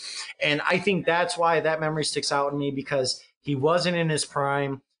moments. And I think that's why that memory sticks out in me because he wasn't in his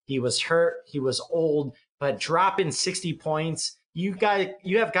prime. He was hurt. He was old, but dropping 60 points, you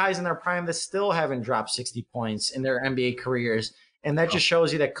have guys in their prime that still haven't dropped 60 points in their NBA careers. And that just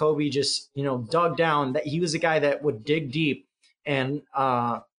shows you that Kobe just, dug down, that he was a guy that would dig deep and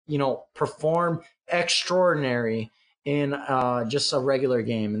perform extraordinary in just a regular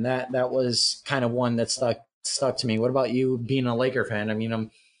game. And that was kind of one that stuck to me. What about you being a Laker fan? I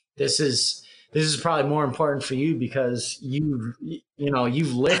mean, this is this is probably more important for you because you've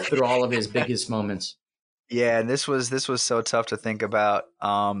lived through all of his biggest moments. Yeah, and this was so tough to think about.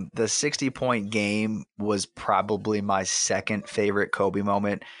 The 60-point game was probably my second favorite Kobe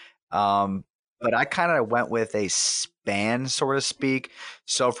moment. Um, but I kind of went with a span, so to speak.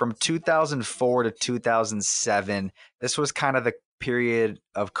 So from 2004 to 2007, this was kind of the period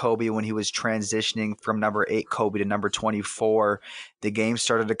of Kobe when he was transitioning from number 8 Kobe to number 24. The game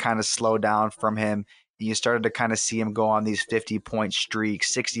started to kind of slow down from him. You started to kind of see him go on these 50-point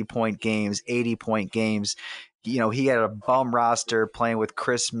streaks, 60-point games, 80-point games. He had a bum roster playing with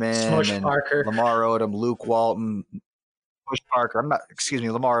Chris Mim Smush and Parker. Lamar Odom, Luke Walton, Bush Parker. Excuse me,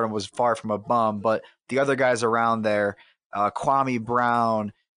 Lamar Odom was far from a bum, but the other guys around there, Kwame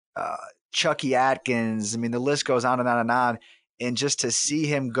Brown, uh, Chucky Atkins. I mean, the list goes on and on and on. And just to see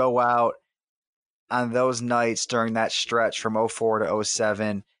him go out on those nights during that stretch from '04 to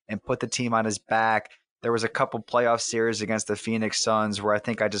 '07 and put the team on his back. There was a couple playoff series against the Phoenix Suns where I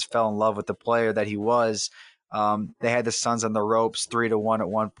think I just fell in love with the player that he was. They had the Suns on the ropes 3-1 at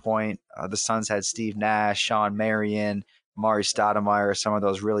one point. The Suns had Steve Nash, Sean Marion, Mari Stoudemire, some of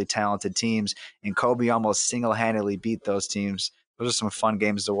those really talented teams, and Kobe almost single-handedly beat those teams. Those are some fun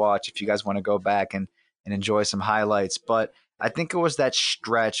games to watch if you guys want to go back and enjoy some highlights. But I think it was that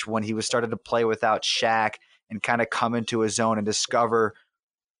stretch when he was started to play without Shaq and kind of come into his own and discover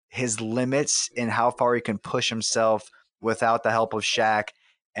his limits and how far he can push himself without the help of Shaq.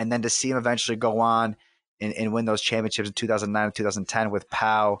 And then to see him eventually go on and win those championships in 2009 and 2010 with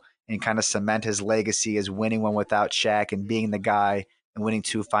Pau and kind of cement his legacy as winning one without Shaq and being the guy and winning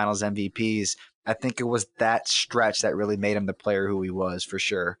 2 finals MVPs. I think it was that stretch that really made him the player who he was for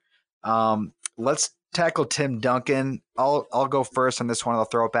sure. Let's tackle Tim Duncan. I'll go first on this one. I'll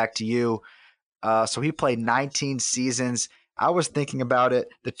throw it back to you. So he played 19 seasons. I was thinking about it.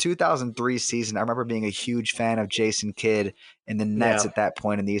 The 2003 season, I remember being a huge fan of Jason Kidd and the Nets Yeah. at that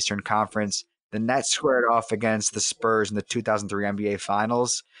point in the Eastern Conference. The Nets squared off against the Spurs in the 2003 NBA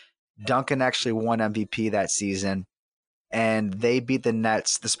Finals. Duncan actually won MVP that season, and they beat the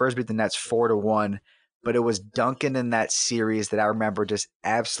Nets. The Spurs beat the Nets 4-1, but it was Duncan in that series that I remember just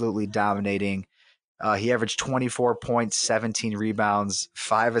absolutely dominating. He averaged 24 points, 17 rebounds,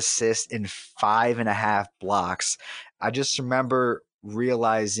 5 assists, and 5.5 blocks. I just remember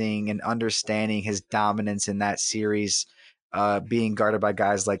realizing and understanding his dominance in that series, being guarded by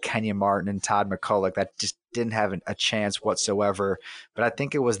guys like Kenyon Martin and Todd McCulloch that just didn't have a chance whatsoever. But I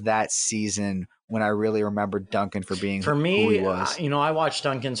think it was that season when I really remembered Duncan for being For who he me, was. I watched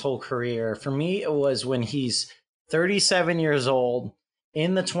Duncan's whole career. For me, it was when he's 37 years old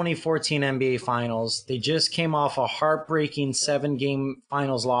in the 2014 NBA Finals. They just came off a heartbreaking 7-game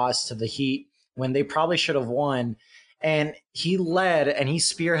finals loss to the Heat when they probably should have won. And he led and he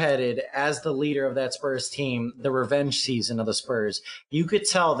spearheaded as the leader of that Spurs team the revenge season of the Spurs. You could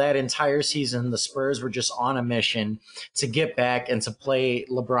tell that entire season the Spurs were just on a mission to get back and to play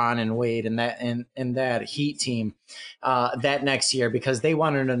LeBron and Wade and that Heat team that next year because they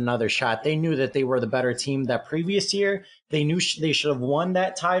wanted another shot. They knew that they were the better team that previous year. They knew they should have won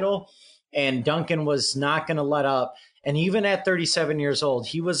that title, and Duncan was not going to let up. And even at 37 years old,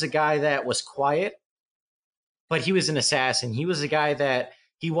 he was a guy that was quiet, but he was an assassin. He was a guy that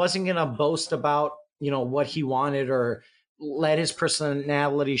he wasn't going to boast about, what he wanted or let his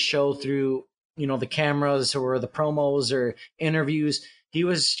personality show through, the cameras or the promos or interviews. He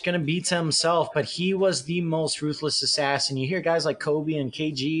was going to be to himself, but he was the most ruthless assassin. You hear guys like Kobe and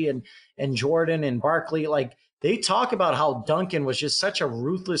KG and Jordan and Barkley, like they talk about how Duncan was just such a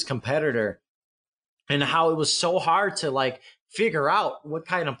ruthless competitor and how it was so hard to like figure out what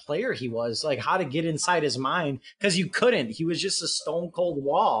kind of player he was, like how to get inside his mind because you couldn't. He was just a stone cold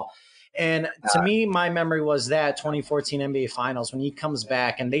wall. And to me, my memory was that 2014 NBA Finals when he comes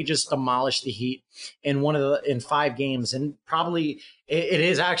back and they just demolished the Heat in 5 games, and probably it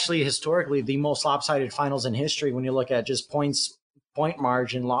is actually historically the most lopsided finals in history when you look at just point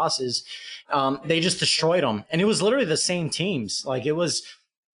margin losses. They just destroyed them, and it was literally the same teams. Like it was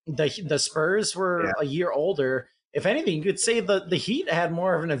the Spurs were a year older. If anything, you could say the Heat had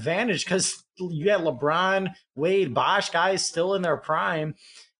more of an advantage because you had LeBron, Wade, Bosh guys still in their prime.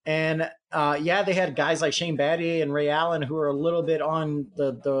 And they had guys like Shane Battier and Ray Allen who are a little bit on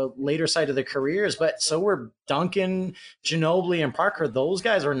the later side of their careers, but so were Duncan, Ginobili, and Parker. Those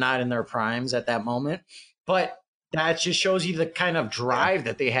guys were not in their primes at that moment. But that just shows you the kind of drive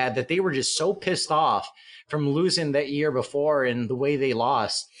that they had, that they were just so pissed off from losing that year before and the way they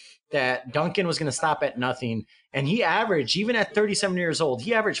lost that Duncan was going to stop at nothing. And he averaged, even at 37 years old,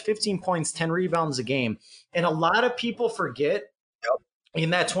 he averaged 15 points, 10 rebounds a game. And a lot of people forget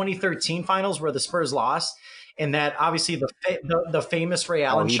in that 2013 finals where the Spurs lost, and that obviously the famous Ray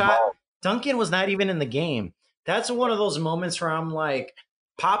Allen shot, Duncan was not even in the game. That's one of those moments where I'm like,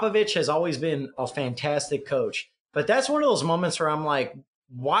 Popovich has always been a fantastic coach, but that's one of those moments where I'm like,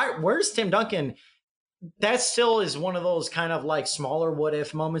 where's Tim Duncan? That still is one of those kind of like smaller what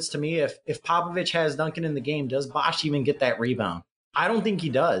if moments to me. If Popovich has Duncan in the game, does Bosh even get that rebound? I don't think he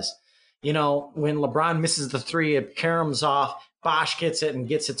does. When LeBron misses the 3, it caroms off. Bosh gets it and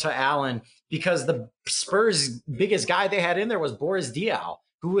gets it to Allen because the Spurs' biggest guy they had in there was Boris Diaw,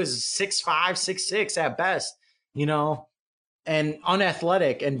 who was 6'5", 6'6" at best, and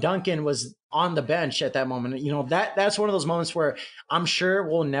unathletic. And Duncan was on the bench at that moment. That's one of those moments where I'm sure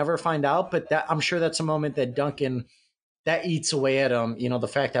we'll never find out, but I'm sure that's a moment that Duncan, that eats away at him, the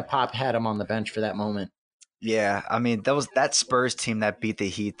fact that Pop had him on the bench for that moment. Yeah, I mean, that Spurs team that beat the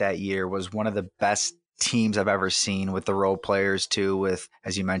Heat that year was one of the best teams I've ever seen, with the role players too, with,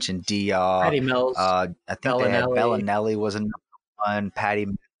 as you mentioned, Diaw. Patty Mills, I think they had Bellinelli. Bellinelli was another one. Patty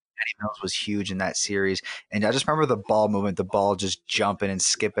Mills was huge in that series. And I just remember the ball movement, the ball just jumping and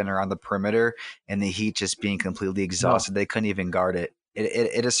skipping around the perimeter, and the Heat just being completely exhausted. They couldn't even guard it.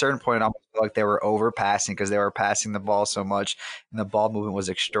 At a certain point, it almost felt like they were overpassing because they were passing the ball so much, and the ball movement was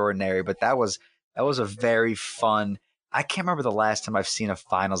extraordinary. But that was a very fun. I can't remember the last time I've seen a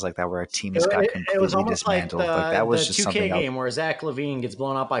finals like that where a team just got completely It was almost dismantled. like That was the just 2K something game where Zach LaVine gets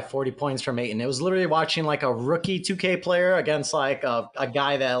blown out by 40 points from Ayton. It was literally watching like a rookie 2K player against like a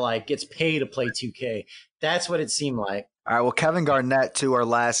guy that like gets paid to play 2K. That's what it seemed like. All right, well, Kevin Garnett, too, our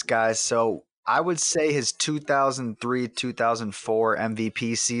last guy. So I would say his 2003-2004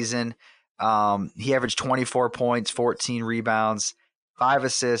 MVP season, he averaged 24 points, 14 rebounds, 5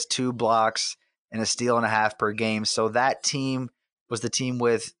 assists, 2 blocks, and a steal and a half per game. So that team was the team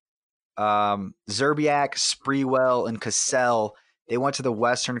with Zerbiak, Sprewell, and Cassell. They went to the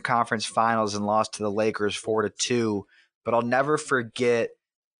Western Conference Finals and lost to the Lakers 4-2. But I'll never forget,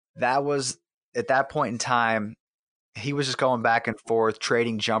 that was at that point in time, he was just going back and forth,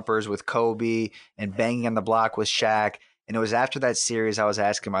 trading jumpers with Kobe and banging on the block with Shaq. And it was after that series I was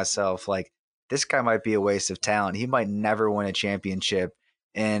asking myself, like, this guy might be a waste of talent. He might never win a championship.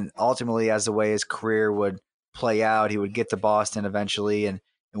 And ultimately, as the way his career would play out, he would get to Boston eventually and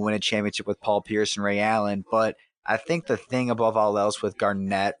win a championship with Paul Pierce and Ray Allen. But I think the thing above all else with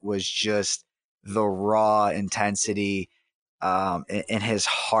Garnett was just the raw intensity in his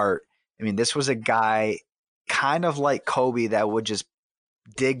heart. I mean, this was a guy kind of like Kobe that would just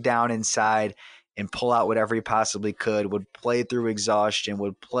dig down inside and pull out whatever he possibly could, would play through exhaustion,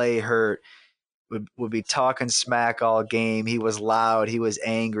 would play hurt, would be talking smack all game. He was loud, he was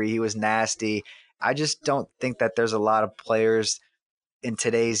angry, he was nasty. I just don't think that there's a lot of players in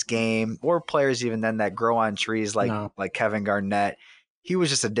today's game, or players even then, that grow on trees No. like Kevin Garnett. He was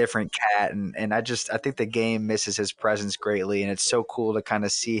just a different cat, and I think the game misses his presence greatly, and it's so cool to kind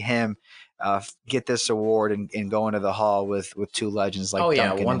of see him get this award and go into the hall with two legends Oh like yeah,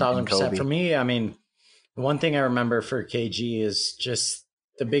 Duncan and 1000%. For Kobe. me, I mean, one thing I remember for KG is just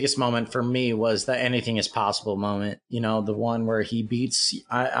the biggest moment for me was the anything is possible moment. You know, the one where he beats.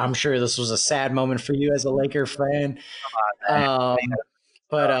 I'm sure this was a sad moment for you as a Laker fan. Um,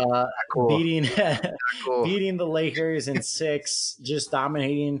 but Not cool, beating cool. beating the Lakers in 6, just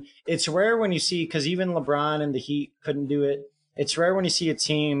dominating. It's rare when you see, because even LeBron and the Heat couldn't do it. It's rare when you see a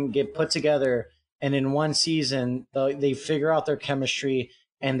team get put together and in one season they figure out their chemistry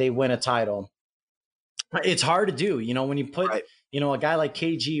and they win a title. It's hard to do, you know, when you put, Right. you know, a guy like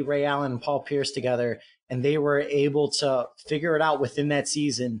KG, Ray Allen, and Paul Pierce together, and they were able to figure it out within that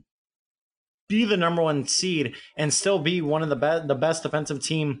season, be the number one seed, and still be one of the best defensive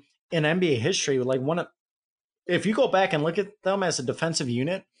team in NBA history. Like if you go back and look at them as a defensive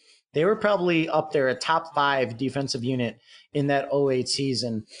unit, they were probably up there, a top 5 defensive unit in that '08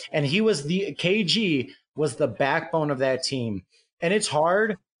 season. And KG was the backbone of that team. And it's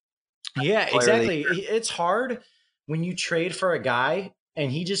hard. Yeah, Player of the exactly. It's hard when you trade for a guy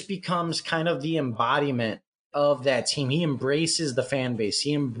and he just becomes kind of the embodiment of that team. He embraces the fan base,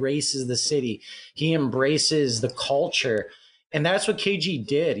 he embraces the city, he embraces the culture. And that's what KG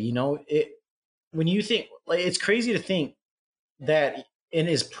did. You know, when you think, like, it's crazy to think that in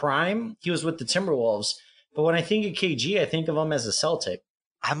his prime, he was with the Timberwolves. But when I think of KG, I think of him as a Celtic.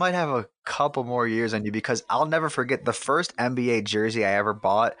 I might have a couple more years on you, because I'll never forget the first NBA jersey I ever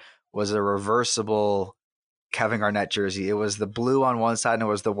bought was a reversible Kevin Garnett jersey. It was the blue on one side and it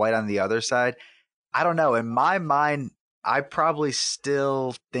was the white on the other side. I don't know. In my mind, I probably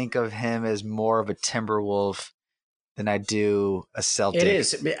still think of him as more of a Timberwolf than I do a It Celtic.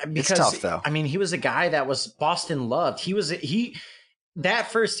 is It's because, tough though. I mean, he was a guy that was Boston loved. He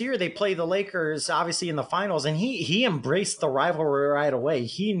that first year they played the Lakers, obviously in the finals, and he embraced the rivalry right away.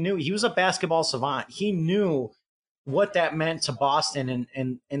 He knew he was a basketball savant. He knew what that meant to Boston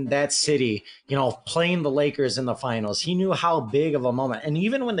and that city, you know, playing the Lakers in the finals. He knew how big of a moment. And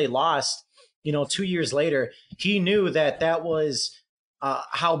even when they lost, you know, 2 years later, he knew that was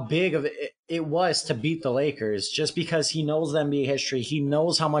how big of it was to beat the Lakers, just because he knows the NBA history. He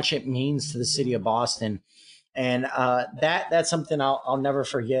knows how much it means to the city of Boston. And that's something I'll never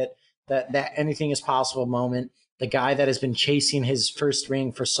forget. That anything is possible moment. The guy that has been chasing his first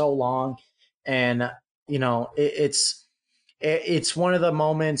ring for so long, and you know, it's one of the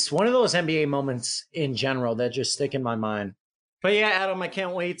moments, one of those NBA moments in general that just stick in my mind. But yeah, Adam, I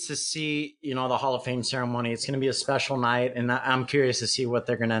can't wait to see, you know, the Hall of Fame ceremony. It's going to be a special night, and I'm curious to see what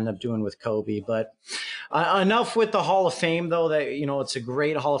they're going to end up doing with Kobe. But enough with the Hall of Fame, though. That, you know, it's a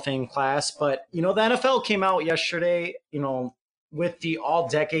great Hall of Fame class. But you know, the NFL came out yesterday, you know, with the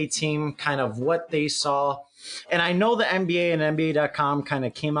All-Decade team, kind of what they saw. And I know the NBA and NBA.com kind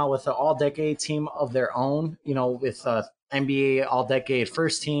of came out with the All-Decade team of their own, you know, with NBA All-Decade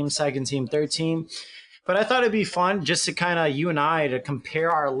first team, second team, third team. But I thought it'd be fun just to kind of, you and I, to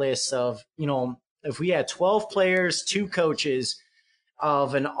compare our lists of, you know, if we had 12 players, 2 coaches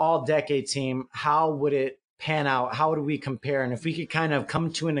of an All-Decade team, how would it pan out? How would we compare? And if we could kind of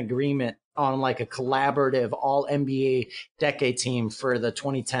come to an agreement on like a collaborative All NBA decade team for the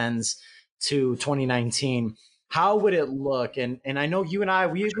 2010s to 2019, how would it look? And I know you and I,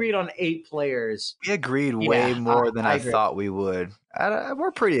 we agreed on 8 players. We agreed way Yeah, more than I I agree. thought we would.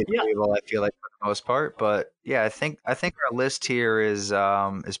 We're pretty Yeah. agreeable, I feel like, for the most part. But yeah, I think our list here is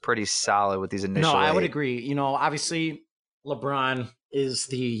pretty solid with these No, initial I would 8. agree. You know, obviously LeBron is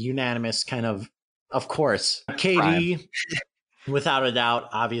the unanimous kind of course. Prime. KD, without a doubt,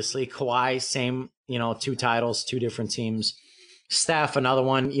 obviously. Kawhi, same, you know, 2 titles, 2 different teams. Steph, another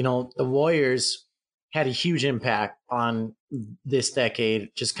one. You know, the Warriors had a huge impact on this decade,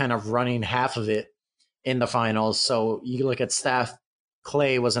 just kind of running half of it in the finals. So you look at Steph.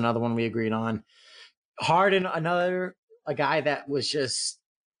 Clay was another one we agreed on. Harden, a guy that was just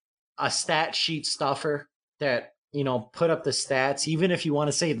a stat sheet stuffer that, you know, put up the stats. Even if you want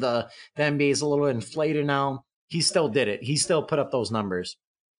to say the NBA is a little inflated now, he still did it. He still put up those numbers.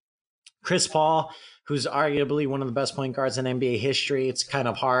 Chris Paul, who's arguably one of the best point guards in NBA history. It's kind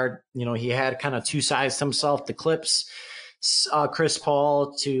of hard. You know, he had kind of 2 sides to himself, the Clips, Chris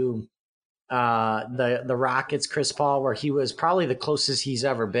Paul, to the Rockets, Chris Paul, where he was probably the closest he's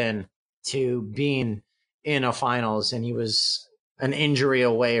ever been to being in a finals, and he was an injury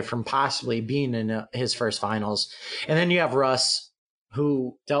away from possibly being in his first finals. And then you have Russ,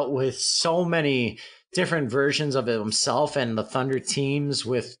 who dealt with so many different versions of himself and the Thunder teams.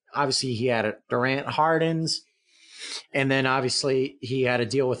 With obviously he had Durant, Harden's, and then obviously he had to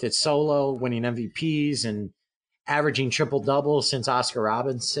deal with it solo, winning MVPs and averaging triple double since Oscar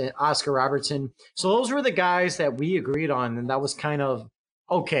Robertson. So those were the guys that we agreed on, and that was kind of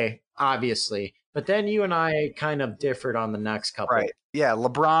okay, obviously. But then you and I kind of differed on the next couple. Right. Yeah.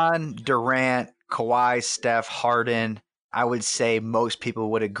 LeBron, Durant, Kawhi, Steph, Harden. I would say most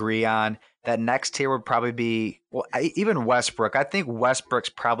people would agree on that. Next tier would probably be, well, even Westbrook. I think Westbrook's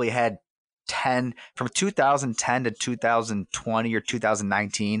probably had 10 from 2010 to 2020 or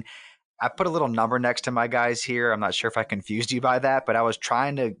 2019. I put a little number next to my guys here. I'm not sure if I confused you by that, but I was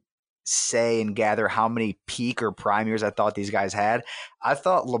trying to say and gather how many peak or prime years I thought these guys had. I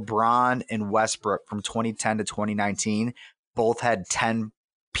thought LeBron and Westbrook from 2010 to 2019 both had 10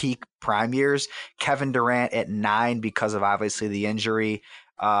 peak prime years. Kevin Durant at 9 because of obviously the injury.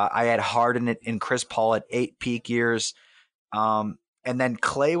 I had Harden and Chris Paul at 8 peak years. And then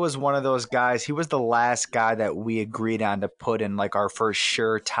Clay was one of those guys. He was the last guy that we agreed on to put in like our first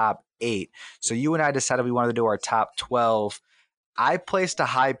sure top 8. So you and I decided we wanted to do our top 12. I placed a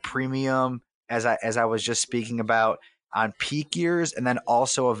high premium, as I was just speaking about, on peak years and then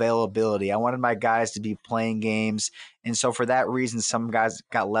also availability. I wanted my guys to be playing games. And so for that reason, some guys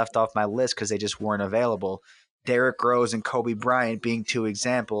got left off my list because they just weren't available. Derrick Rose and Kobe Bryant being 2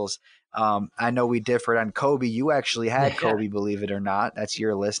 examples. I know we differed on Kobe. You actually had Kobe, believe it or not. That's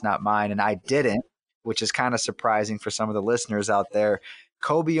your list, not mine. And I didn't, which is kind of surprising for some of the listeners out there.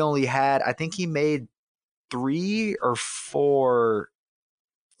 Kobe only had, I think he made 3 or 4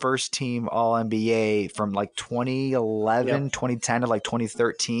 first team All NBA from like 2011, 2010 to like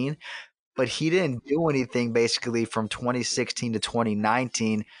 2013. But he didn't do anything basically from 2016 to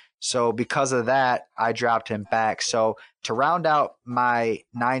 2019. So because of that, I dropped him back. So to round out my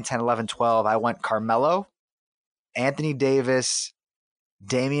 9, 10, 11, 12, I went Carmelo, Anthony Davis,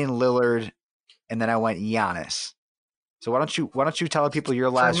 Damian Lillard, and then I went Giannis. So why don't you tell people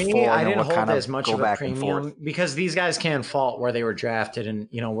your last For me, 4 and I then didn't we'll hold kind as of much go of a back and forth. premium because these guys can't fault where they were drafted and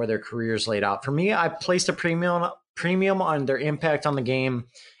where their careers laid out. For me, I placed a premium on their impact on the game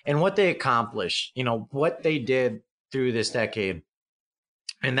and what they accomplished. What they did through this decade,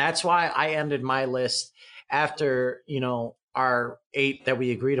 and that's why I ended my list after our 8 that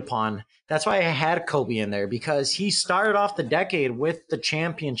we agreed upon. That's why I had Kobe in there, because he started off the decade with the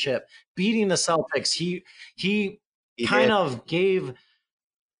championship, beating the Celtics. He He kind did. of gave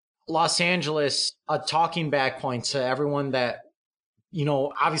Los Angeles a talking back point to everyone that,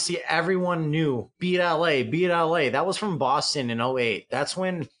 obviously everyone knew beat LA, beat LA. That was from Boston in '08. That's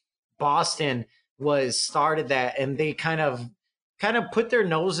when Boston was started that, and they kind of put their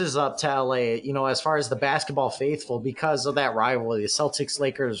noses up to LA, as far as the basketball faithful, because of that rivalry, the Celtics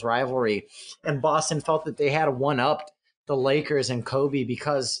Lakers rivalry. And Boston felt that they had one up the Lakers and Kobe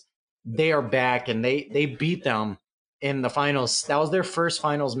because they are back and they beat them in the finals. That was their first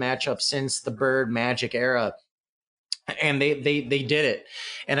finals matchup since the Bird Magic era. And they did it.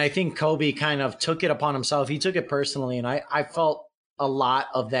 And I think Kobe kind of took it upon himself. He took it personally. And I felt a lot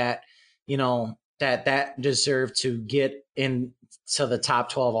of that, that deserved to get into the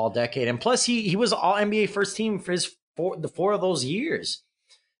top 12 all decade. And plus he was all NBA first team for the 4 of those years.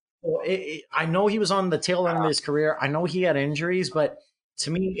 So I know he was on the tail end of his career. I know he had injuries, but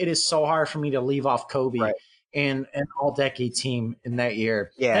to me, it is so hard for me to leave off Kobe. Right. And an all-decade team in that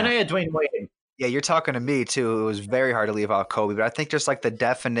year. Yeah. And I had Dwayne Wade. Yeah, you're talking to me too. It was very hard to leave out Kobe, but I think just like the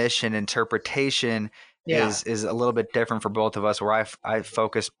definition, interpretation is a little bit different for both of us. Where I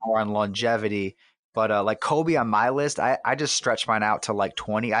focus more on longevity, but like Kobe on my list, I just stretched mine out to like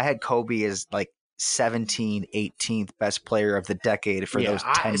 20. I had Kobe as like 17, 18th best player of the decade for those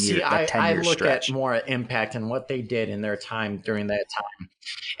 10 years. I look stretch. at more impact and what they did in their time during that time.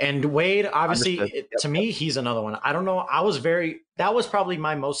 And Wade, obviously, to me, he's another one. I don't know. That was probably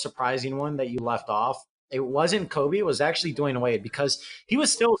my most surprising one that you left off. It wasn't Kobe. It was actually Dwayne Wade, because he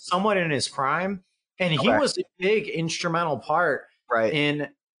was still somewhat in his prime. And he was a big instrumental part in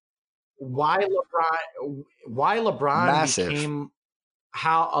why LeBron Massive. became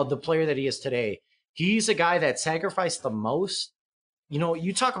the player that he is today. He's a guy that sacrificed the most.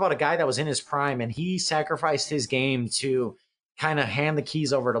 You talk about a guy that was in his prime and he sacrificed his game to kind of hand the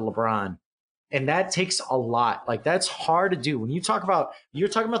keys over to LeBron. And that takes a lot. Like, that's hard to do. When you're talking about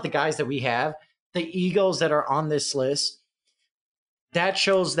the guys that we have, the egos that are on this list, that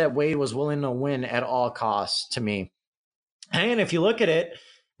shows that Wade was willing to win at all costs to me. And if you look at it,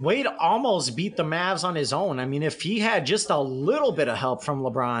 Wade almost beat the Mavs on his own. I mean, if he had just a little bit of help from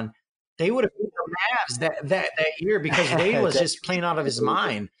LeBron, they would have beat the Mavs that year because Wade was just playing out of his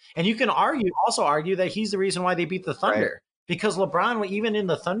mind. And you can also argue that he's the reason why they beat the Right. Thunder because LeBron, even in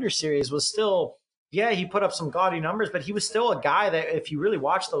the Thunder series, was still, yeah, he put up some gaudy numbers, but he was still a guy that, if you really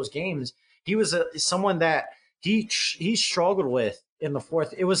watch those games, he was someone that he struggled with in the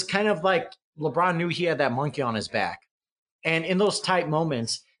fourth. It was kind of like LeBron knew he had that monkey on his back. And in those tight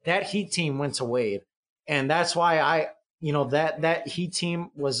moments, that Heat team went to Wade. And that's why that Heat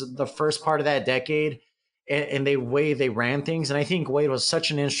team was the first part of that decade. And they ran things. And I think Wade was such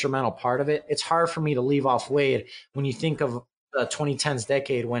an instrumental part of it. It's hard for me to leave off Wade when you think of the 2010s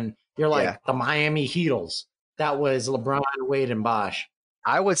decade when you're like the Miami Heatles. That was LeBron, Wade, and Bosh.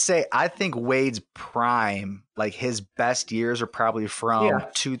 I would say I think Wade's prime, like his best years, are probably from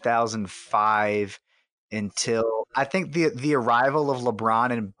 2005 until I think the arrival of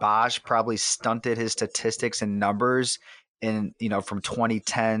LeBron and Bosh probably stunted his statistics and numbers in from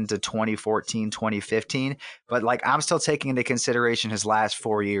 2010 to 2014, 2015. But like I'm still taking into consideration his last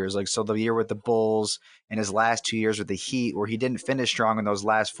 4 years. Like so the year with the Bulls and his last 2 years with the Heat, where he didn't finish strong in those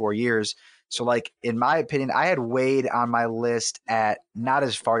last 4 years. So like in my opinion, I had Wade on my list at not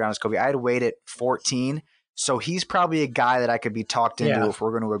as far down as Kobe. I had Wade at 14. So he's probably a guy that I could be talked into if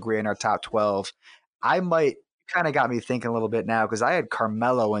we're going to agree on our top 12. I might kind of got me thinking a little bit now because I had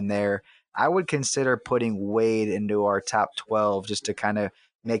Carmelo in there. I would consider putting Wade into our top 12 just to kind of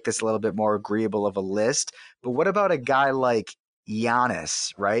make this a little bit more agreeable of a list. But what about a guy like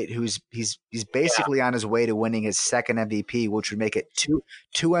Giannis, right? He's basically on his way to winning his second MVP, which would make it two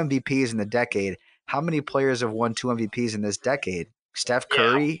MVPs in the decade. How many players have won 2 MVPs in this decade? Steph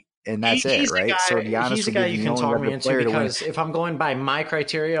Curry, and that's it, right? So Giannis he's a guy you can talk me into because win. if I'm going by my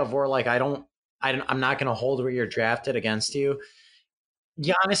criteria of where like I'm not going to hold where you're drafted against you.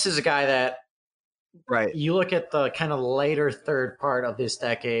 Giannis is a guy that, right? You look at the kind of later third part of this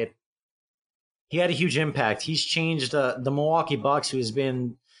decade. He had a huge impact. He's changed the Milwaukee Bucks, who has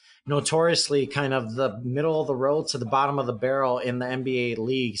been notoriously kind of the middle of the road to the bottom of the barrel in the NBA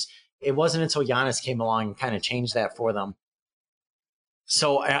leagues. It wasn't until Giannis came along and kind of changed that for them.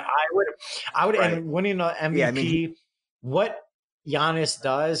 So I would, right. And winning the MVP, what Giannis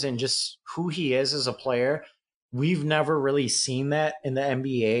does and just who he is as a player, we've never really seen that in the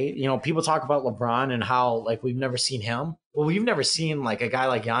NBA. People talk about LeBron and how like we've never seen him. Well, we've never seen like a guy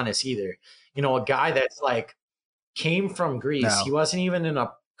like Giannis either. A guy that's like came from Greece. No. He wasn't even in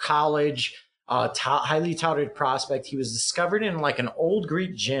a college, highly touted prospect. He was discovered in like an old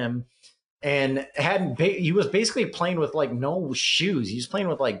Greek gym. And he was basically playing with like no shoes. He was playing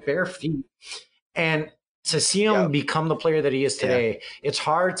with like bare feet. And to see him become the player that he is today, it's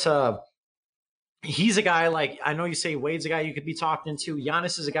hard to. He's a guy like, I know you say Wade's a guy you could be talked into.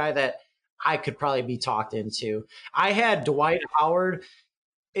 Giannis is a guy that I could probably be talked into. I had Dwight Howard.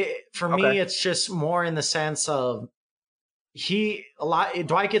 For me, it's just more in the sense of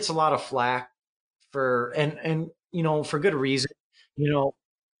Dwight gets a lot of flack for for good reason.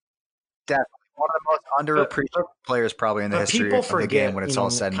 Definitely one of the most underappreciated players probably in the history of the game when it's all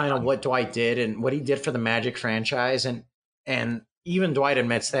said and done. Kind of what Dwight did and what he did for the Magic franchise, and even Dwight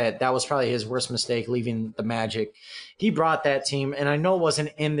admits that was probably his worst mistake leaving the Magic. He brought that team, and I know it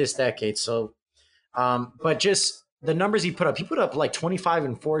wasn't in this decade, so but just the numbers he put up like 25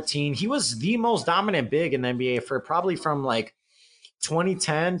 and 14. He was the most dominant big in the NBA for probably from like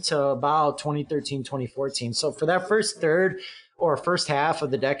 2010 to about 2013, 2014. So for that first third or first half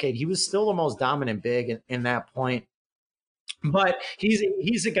of the decade, he was still the most dominant big in that point. But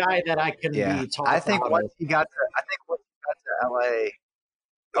he's a guy that I can be talking. I think once he got to LA.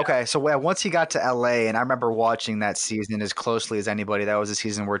 Okay, so once he got to LA, and I remember watching that season as closely as anybody. That was the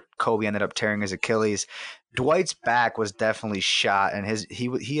season where Kobe ended up tearing his Achilles. Dwight's back was definitely shot, and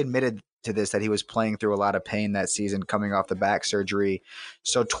he admitted to this that he was playing through a lot of pain that season coming off the back surgery.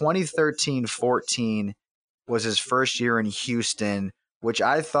 So 2013-14 was his first year in Houston, which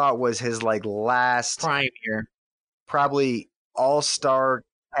I thought was his like last prime year, probably all-star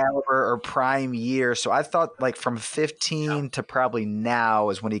caliber or prime year. So I thought like from 15 to probably now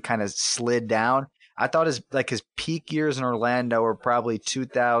is when he kind of slid down. I thought his peak years in Orlando were probably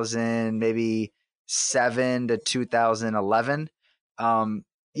 2000, maybe 7 to 2011.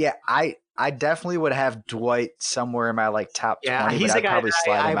 I definitely would have Dwight somewhere in my like top 20. He's but a guy probably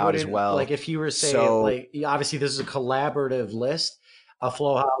slide him out as well. Like if you were saying, like obviously this is a collaborative list, a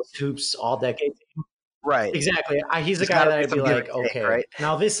Flowhouse Hoops all decade team. Right. Exactly. He's a guy that I'd be like, okay. Right?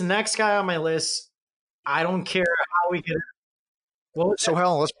 Now this next guy on my list, I don't care how we get. Well, so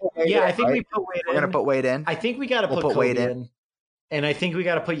hell, let's put Wade in, I think we put Wade in. We're gonna put Wade in. I think we got to put Wade in. and I think we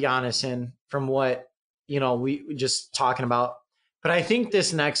got to put Giannis in from what we just talking about. But I think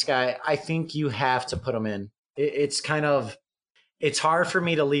this next guy, I think you have to put him in. It's kind of it's hard for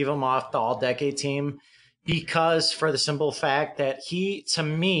me to leave him off the all decade team because for the simple fact that he, to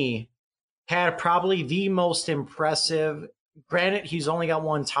me, had probably the most impressive. Granted, he's only got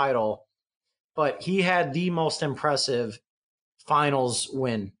one title, but he had the most impressive finals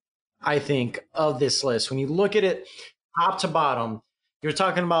win, I think, of this list. When you look at it top to bottom, you're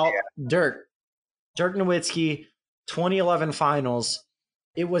talking about Dirk Nowitzki, 2011 finals.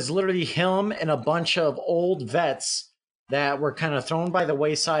 It was literally him and a bunch of old vets that were kind of thrown by the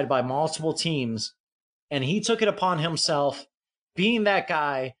wayside by multiple teams. And he took it upon himself, being that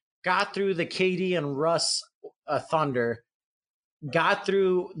guy, got through the KD and Russ Thunder, got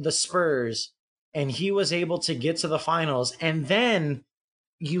through the Spurs, and he was able to get to the finals. And then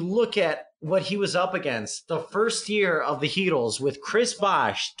you look at what he was up against the first year of the Heatles with Chris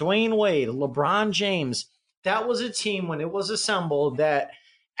Bosh, Dwayne Wade, LeBron James. That was a team when it was assembled that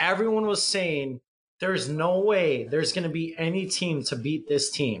everyone was saying there's no way there's going to be any team to beat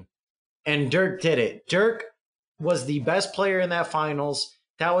this team. And Dirk did it. Dirk was the best player in that finals.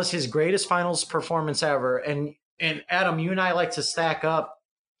 That was his greatest finals performance ever. And Adam, you and I like to stack up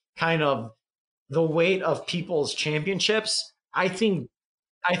kind of the weight of people's championships. I think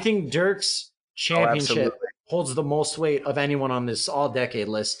Dirk's championship holds the most weight of anyone on this all decade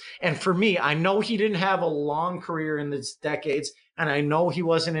list. And for me, I know he didn't have a long career in these decades, and I know he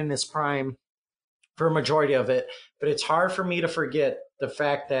wasn't in his prime for a majority of it, but it's hard for me to forget the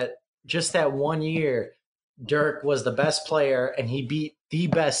fact that just that 1 year, Dirk was the best player and he beat the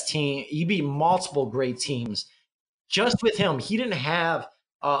best team. He beat multiple great teams. Just with him, he didn't have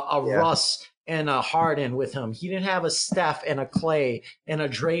a Russ and a Harden with him. He didn't have a Steph and a Clay and a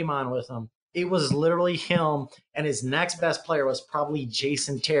Draymond with him. It was literally him, and his next best player was probably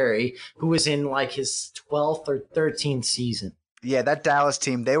Jason Terry, who was in like his 12th or 13th season. Yeah, that Dallas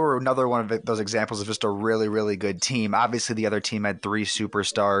team, they were another one of those examples of just a really, really good team. Obviously, the other team had three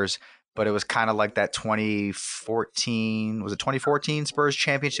superstars, but it was kind of like that 2014, was it 2014 Spurs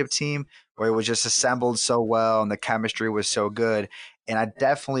championship team where it was just assembled so well and the chemistry was so good. And I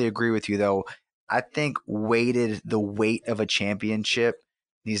definitely agree with you, though. I think the weight of a championship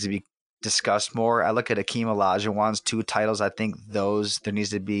needs to be discussed more. I look at Akeem Olajuwon's 2 titles. I think those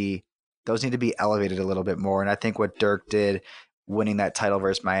need to be elevated a little bit more. And I think what Dirk did, winning that title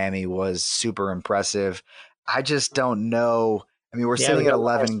versus Miami, was super impressive. I just don't know. I mean, we're sitting at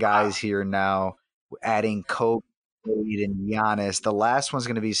 11 guys here now, adding Kobe and Giannis. The last one's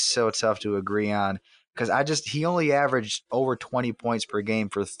going to be so tough to agree on because he only averaged over 20 points per game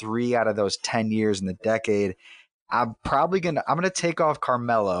for 3 out of those 10 years in the decade. I'm gonna take off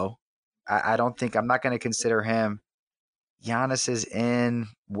Carmelo. I'm not gonna consider him. Giannis is in,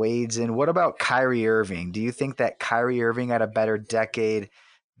 Wade's in. What about Kyrie Irving? Do you think that Kyrie Irving had a better decade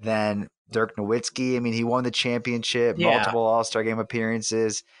than Dirk Nowitzki? I mean, he won the championship, multiple All-Star game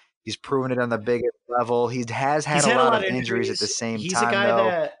appearances. He's proven it on the biggest level. He's had a lot of injuries at the same time. He's a guy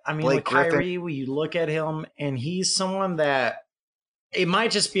that, I mean, Blake with Kyrie, when you look at him, and he's someone that it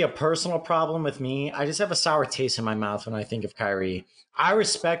might just be a personal problem with me. I just have a sour taste in my mouth when I think of Kyrie. I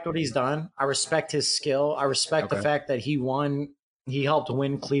respect what he's done. I respect his skill. I respect the fact that he helped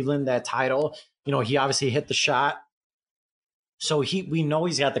win Cleveland that title. You know, he obviously hit the shot. So we know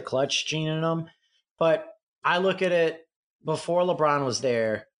he's got the clutch gene in him. But I look at it, before LeBron was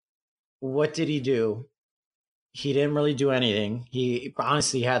there, what did he do? He didn't really do anything. He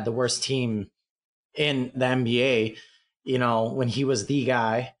honestly had the worst team in the NBA, you know, when he was the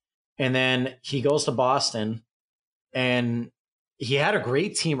guy. And then he goes to Boston, and he had a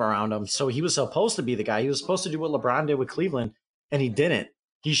great team around him. So he was supposed to be the guy. He was supposed to do what LeBron did with Cleveland, and he didn't.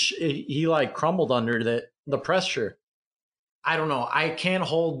 He like crumbled under the pressure. I don't know. I can't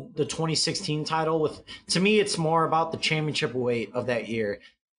hold the 2016 title with. To me, it's more about the championship weight of that year.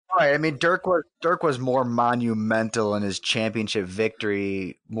 Right. I mean, Dirk was more monumental in his championship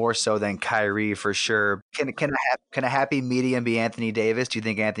victory, more so than Kyrie for sure. Can a happy medium be Anthony Davis? Do you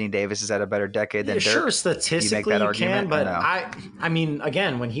think Anthony Davis has had a better decade than Dirk? Sure, statistically you can, but no? I mean,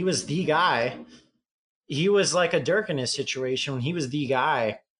 again, when he was the guy, he was like a Dirk in his situation. When he was the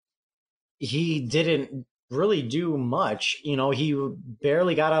guy, he didn't really do much. You know, he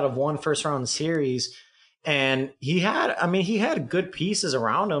barely got out of one first round series. And he had good pieces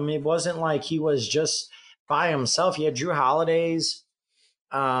around him. It wasn't like he was just by himself. He had Drew Holidays.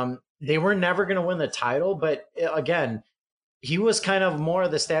 They were never going to win the title, but again, he was kind of more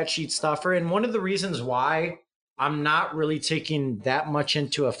of the stat sheet stuffer. And one of the reasons why I'm not really taking that much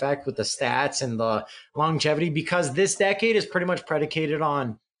into effect with the stats and the longevity, because this decade is pretty much predicated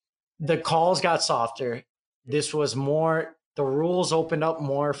on the calls got softer. This was more, the rules opened up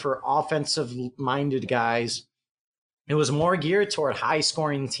more for offensive minded guys. It was more geared toward high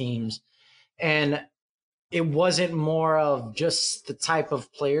scoring teams. And it wasn't more of just the type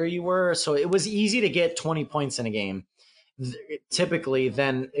of player you were. So it was easy to get 20 points in a game typically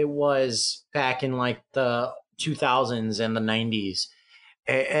than it was back in like the 2000s and the 90s.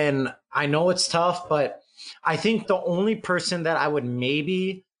 And I know it's tough, but I think the only person that I would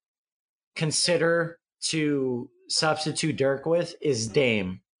maybe consider to substitute Dirk with is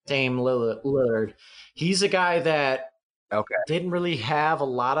Dame Lillard. He's a guy that Okay. didn't really have a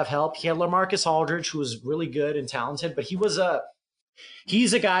lot of help. He had LaMarcus Aldridge, who was really good and talented, but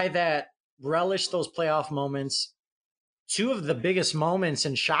he's a guy that relished those playoff moments. Two of the biggest moments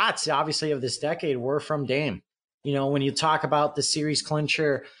and shots, obviously, of this decade were from Dame. You know, when you talk about the series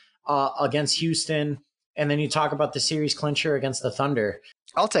clincher against Houston, and then you talk about the series clincher against the Thunder.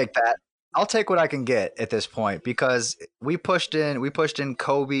 I'll take that. I'll take what I can get at this point because we pushed in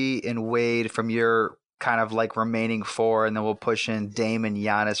Kobe and Wade from your kind of like remaining four, and then we'll push in Dame and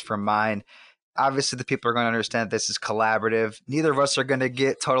Giannis from mine. Obviously, the people are going to understand this is collaborative. Neither of us are going to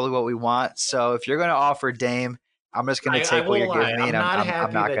get totally what we want. So if you're going to offer Dame, I'm just going to I take what will you're lie. giving me, I'm and not I'm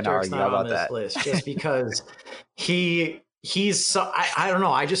happy not that going to Dirk's argue not on about this that. list just because he's so I don't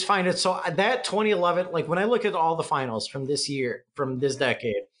know. I just find it so that 2011, like when I look at all the finals from this year, from this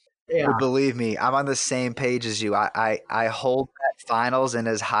decade. Yeah. But believe me, I'm on the same page as you. I hold that finals in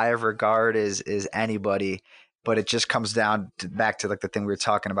as high of regard as anybody, but it just comes down back to like the thing we were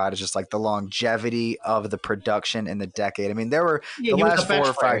talking about is just like the longevity of the production in the decade. I mean, there were Yeah, the he was a last four bench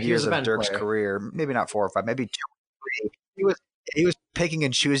or player. five He was years a of bench Dirk's player. career, maybe not 4 or 5, maybe 2 or 3. He was picking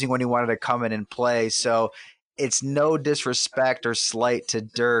and choosing when he wanted to come in and play. So it's no disrespect or slight to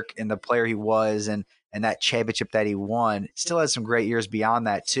Dirk and the player he was and that championship that he won. Still had some great years beyond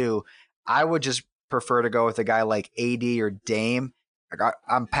that too. I would just prefer to go with a guy like AD or Dame.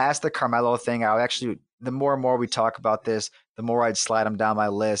 I'm past the Carmelo thing. I actually, the more and more we talk about this, the more I'd slide him down my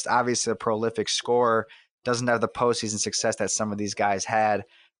list. Obviously, a prolific scorer doesn't have the postseason success that some of these guys had.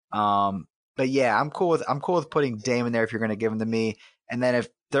 But yeah, I'm cool with putting Dame in there if you're going to give him to me. And then if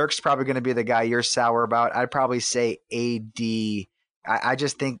Dirk's probably going to be the guy you're sour about, I'd probably say AD. I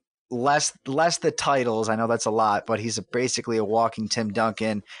just think less the titles. I know that's a lot, but he's basically a walking Tim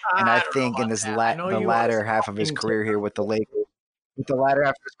Duncan. And I I don't know think in about this that. I know the you want to latter half of his talking to. career here with the latter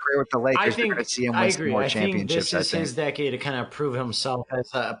half of his career with the I Lakers, you're going think to see him I win some agree. more I think this championships. I is think his decade to kind of prove himself as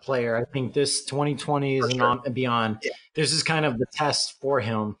a player. I think this 2020s for and sure. on and beyond. Yeah, This is kind of the test for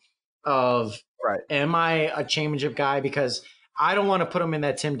him of, right. am I a championship guy? Because I don't want to put him in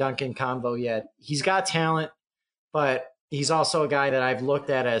that Tim Duncan convo yet. He's got talent, but he's also a guy that I've looked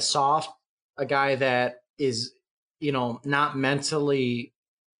at as soft, a guy that is, not mentally,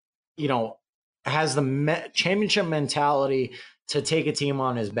 you know, has the championship mentality to take a team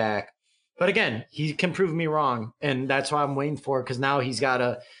on his back. But again, he can prove me wrong, and that's why I'm waiting for, because now he's got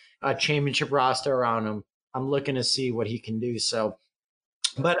a championship roster around him. I'm looking to see what he can do. So,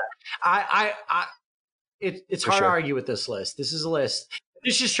 but I it's For hard to sure. argue with this list. This is a list.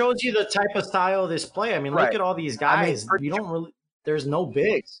 This just shows you the type of style of this play. I mean, look Right. at all these I mean, guys. You don't really. There's no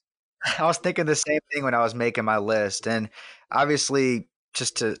bigs. I was thinking the same thing when I was making my list. And obviously,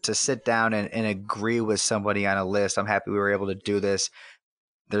 just to sit down and agree with somebody on a list, I'm happy we were able to do this.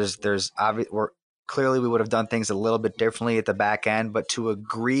 There's obvious we're clearly we would have done things a little bit differently at the back end, but to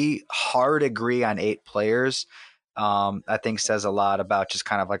hard agree on 8 players, I think says a lot about just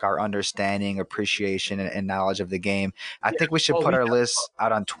kind of like our understanding, appreciation, and knowledge of the game. I Yeah. think we should Oh, put we. our lists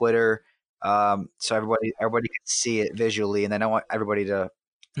out on Twitter, so everybody can see it visually, and then I want everybody to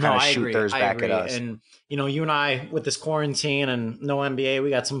No, kind of I shoot agree. theirs I back at agree. us. And you and I with this quarantine and no NBA, we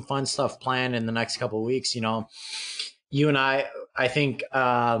got some fun stuff planned in the next couple of weeks. You and I think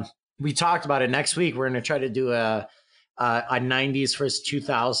we talked about it. Next week, we're going to try to do a 90s versus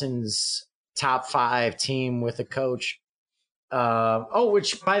 2000s top 5 team with a coach.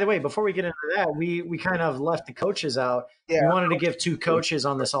 Which by the way, before we get into that, we kind of left the coaches out. Yeah, We wanted to give 2 coaches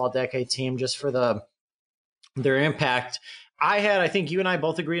on this all decade team just for their impact. I think you and I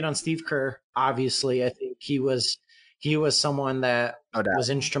both agreed on Steve Kerr. Obviously, I think he was someone that no doubt. was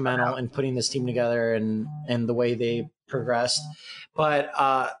instrumental in putting this team together and the way they progressed. But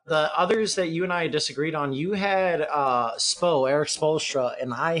the others that you and I disagreed on, you had Eric Spoelstra,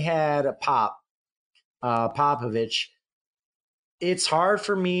 and I had Popovich. It's hard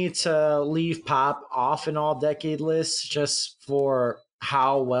for me to leave Pop off an all decade list just for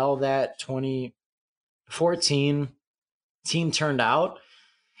how well that 20 14 team turned out.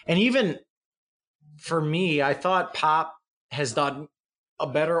 And even for me, I thought Pop has done a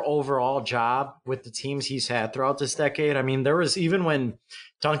better overall job with the teams he's had throughout this decade. I mean, there was even when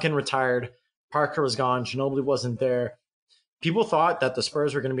Duncan retired, Parker was gone, Ginobili wasn't there. People thought that the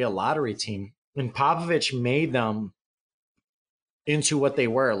Spurs were going to be a lottery team, and Popovich made them into what they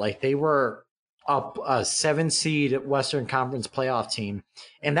were. Like they were up a 7 seed Western Conference playoff team,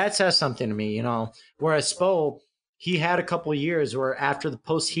 and that says something to me, you know. Whereas Spo, he had a couple of years where after the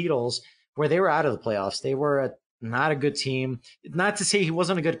post Heatles, where they were out of the playoffs, they were not a good team. Not to say he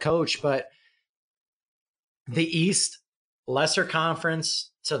wasn't a good coach, but the East, lesser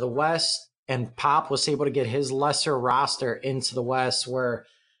conference to the West, and Pop was able to get his lesser roster into the West, where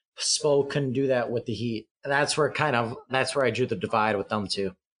Spo couldn't do that with the Heat. That's where I drew the divide with them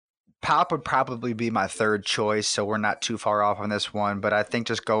too. Pop would probably be my third choice, so we're not too far off on this one. But I think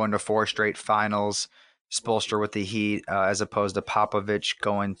just going to 4 straight finals, Spoelstra with the Heat, as opposed to Popovich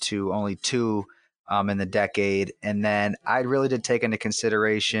going to only 2 in the decade. And then I really did take into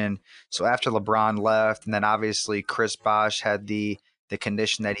consideration, so after LeBron left, and then obviously Chris Bosh had the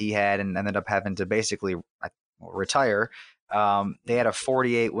condition that he had and ended up having to basically retire. They had a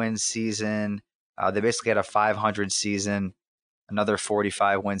 48 win season. They basically had a 500 season, another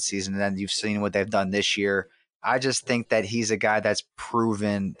 45 win season, and then you've seen what they've done this year. I just think that he's a guy that's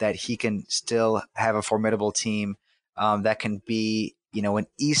proven that he can still have a formidable team that can be, you know, an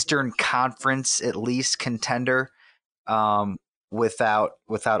Eastern Conference at least contender without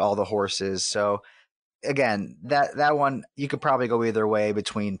all the horses. So again, that one you could probably go either way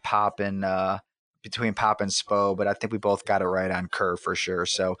between Pop and Spo, but I think we both got it right on Kerr for sure.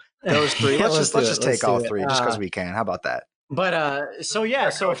 So those 3, Yeah, let's just take all 3 just because we can. How about that? But so yeah,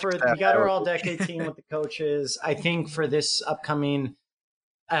 so we got our all decade team with the coaches. I think for this upcoming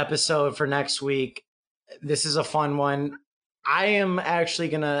episode for next week, this is a fun one. I am actually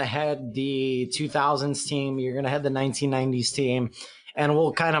gonna head the 2000s team. You're gonna head the 1990s team, and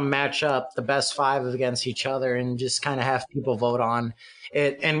we'll kind of match up the best 5 against each other and just kind of have people vote on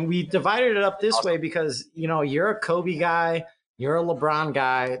it. And we divided it up this way because, you know, you're a Kobe guy. You're a LeBron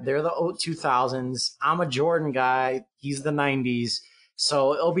guy. They're the 2000s. I'm a Jordan guy. He's the 90s.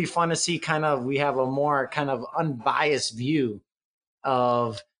 So it'll be fun to see we have a more kind of unbiased view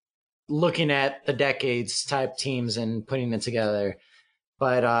of looking at the decades type teams and putting it together.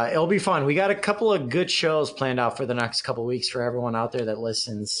 But it'll be fun. We got a couple of good shows planned out for the next couple of weeks for everyone out there that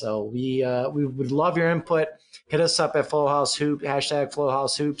listens. So we would love your input. Hit us up at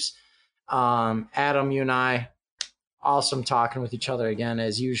 #FlowHouseHoops. Adam, you and I, awesome talking with each other again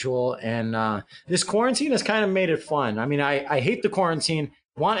as usual. And this quarantine has kind of made it fun. I mean, I hate the quarantine,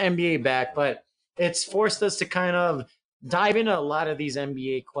 want NBA back, but it's forced us to kind of dive into a lot of these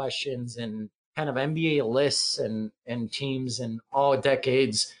NBA questions and kind of NBA lists and teams and all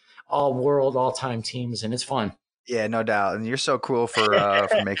decades, all world, all time teams. And it's fun. Yeah, no doubt. And you're so cool for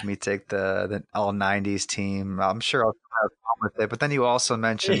making me take the all 90s team. I'm sure I'll have fun with it. But then you also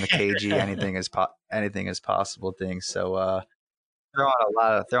mentioned the KG anything is possible thing. So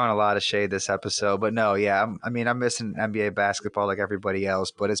throwing a lot of shade this episode. But no, yeah, I'm missing NBA basketball like everybody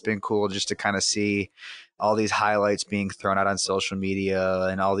else, but it's been cool just to kind of see all these highlights being thrown out on social media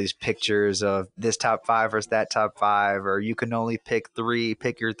and all these pictures of this top 5 versus that top 5, or you can only pick 3,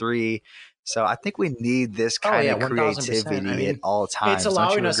 pick your 3. So I think we need this kind of creativity at all times. It's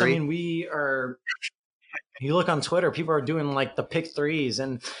allowing us. I mean, you look on Twitter, people are doing like the pick 3s,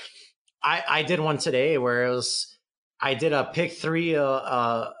 and I did one today where I did a pick 3,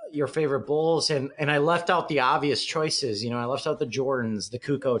 your favorite Bulls, and I left out the obvious choices. You know, I left out the Jordans, the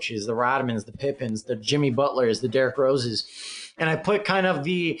Kukoc's, the Rodmans, the Pippins, the Jimmy Butlers, the Derrick Roses, and I put kind of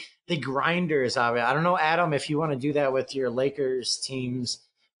the grinders of it. I don't know, Adam, if you want to do that with your Lakers teams.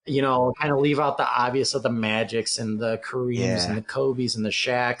 You know, kind of leave out the obvious of the Magics and the Kareems and the Kobe's and the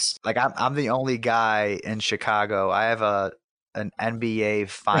Shaqs. Like I'm the only guy in Chicago. I have an NBA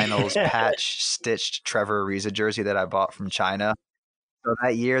Finals patch stitched Trevor Ariza jersey that I bought from China. So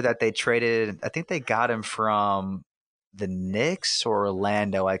that year that they traded, I think they got him from the Knicks or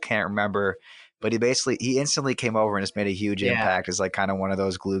Orlando. I can't remember. But he instantly came over and just made a huge impact as like kind of one of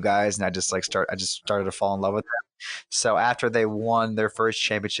those glue guys. And I just started to fall in love with him. So after they won their first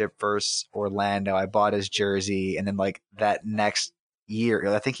championship versus Orlando, I bought his jersey. And then like that next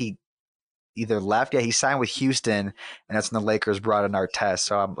year, I think he either left. Yeah, he signed with Houston, and that's when the Lakers brought in Artest.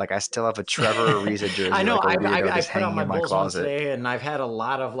 So I'm like, I still have a Trevor Ariza jersey. I know. Like I put on my Bulls on today, and I've had a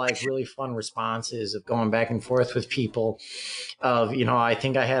lot of like really fun responses of going back and forth with people. Of, you know, I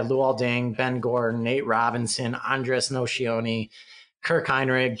think I had Luol Deng, Ben Gordon, Nate Robinson, Andres Nocioni, Kirk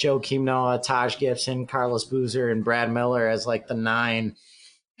Heinrich, Joe Noah, Taj Gibson, Carlos Boozer, and Brad Miller as like the 9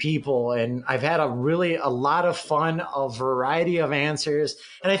 people. And I've had a lot of fun, a variety of answers.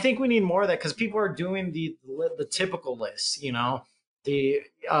 And I think we need more of that because people are doing the typical list, the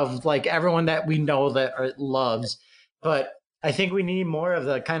of like everyone that we know that loves. But I think we need more of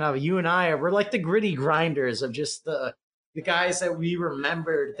the kind of, you and I, we're like the gritty grinders of just the guys that we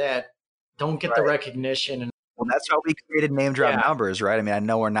remembered that don't get the Right. recognition. And Well, that's why we created Name Drop yeah, Numbers, right? I mean, I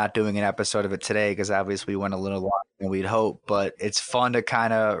know we're not doing an episode of it today because obviously we went a little longer than we'd hope, but it's fun to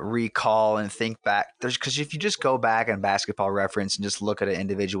kind of recall and think back. Because if you just go back in Basketball Reference and just look at an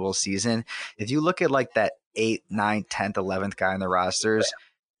individual season, if you look at like that 8th, 9th, 10th, 11th guy in the rosters,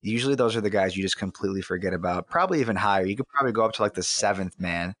 usually those are the guys you just completely forget about. Probably even higher. You could probably go up to like the 7th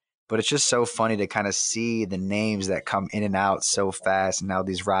man. But it's just so funny to kind of see the names that come in and out so fast, and now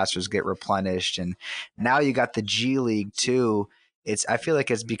these rosters get replenished. And now you got the G League too. I feel like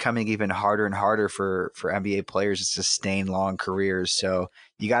it's becoming even harder and harder for NBA players to sustain long careers. So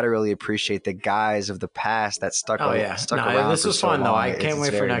you got to really appreciate the guys of the past that oh yeah, stuck no, around this for was so fun though. long. I can't It's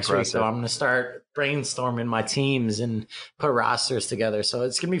wait for very next week though. impressive. I'm gonna start brainstorming my teams and put rosters together, so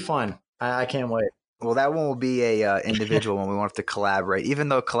it's gonna be fun. I can't wait. Well, that one will be a individual one. We won't have to collaborate, even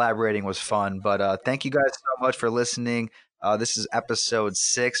though collaborating was fun. But thank you guys so much for listening. This is episode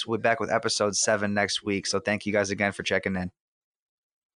 6. We'll be back with episode 7 next week. So thank you guys again for checking in.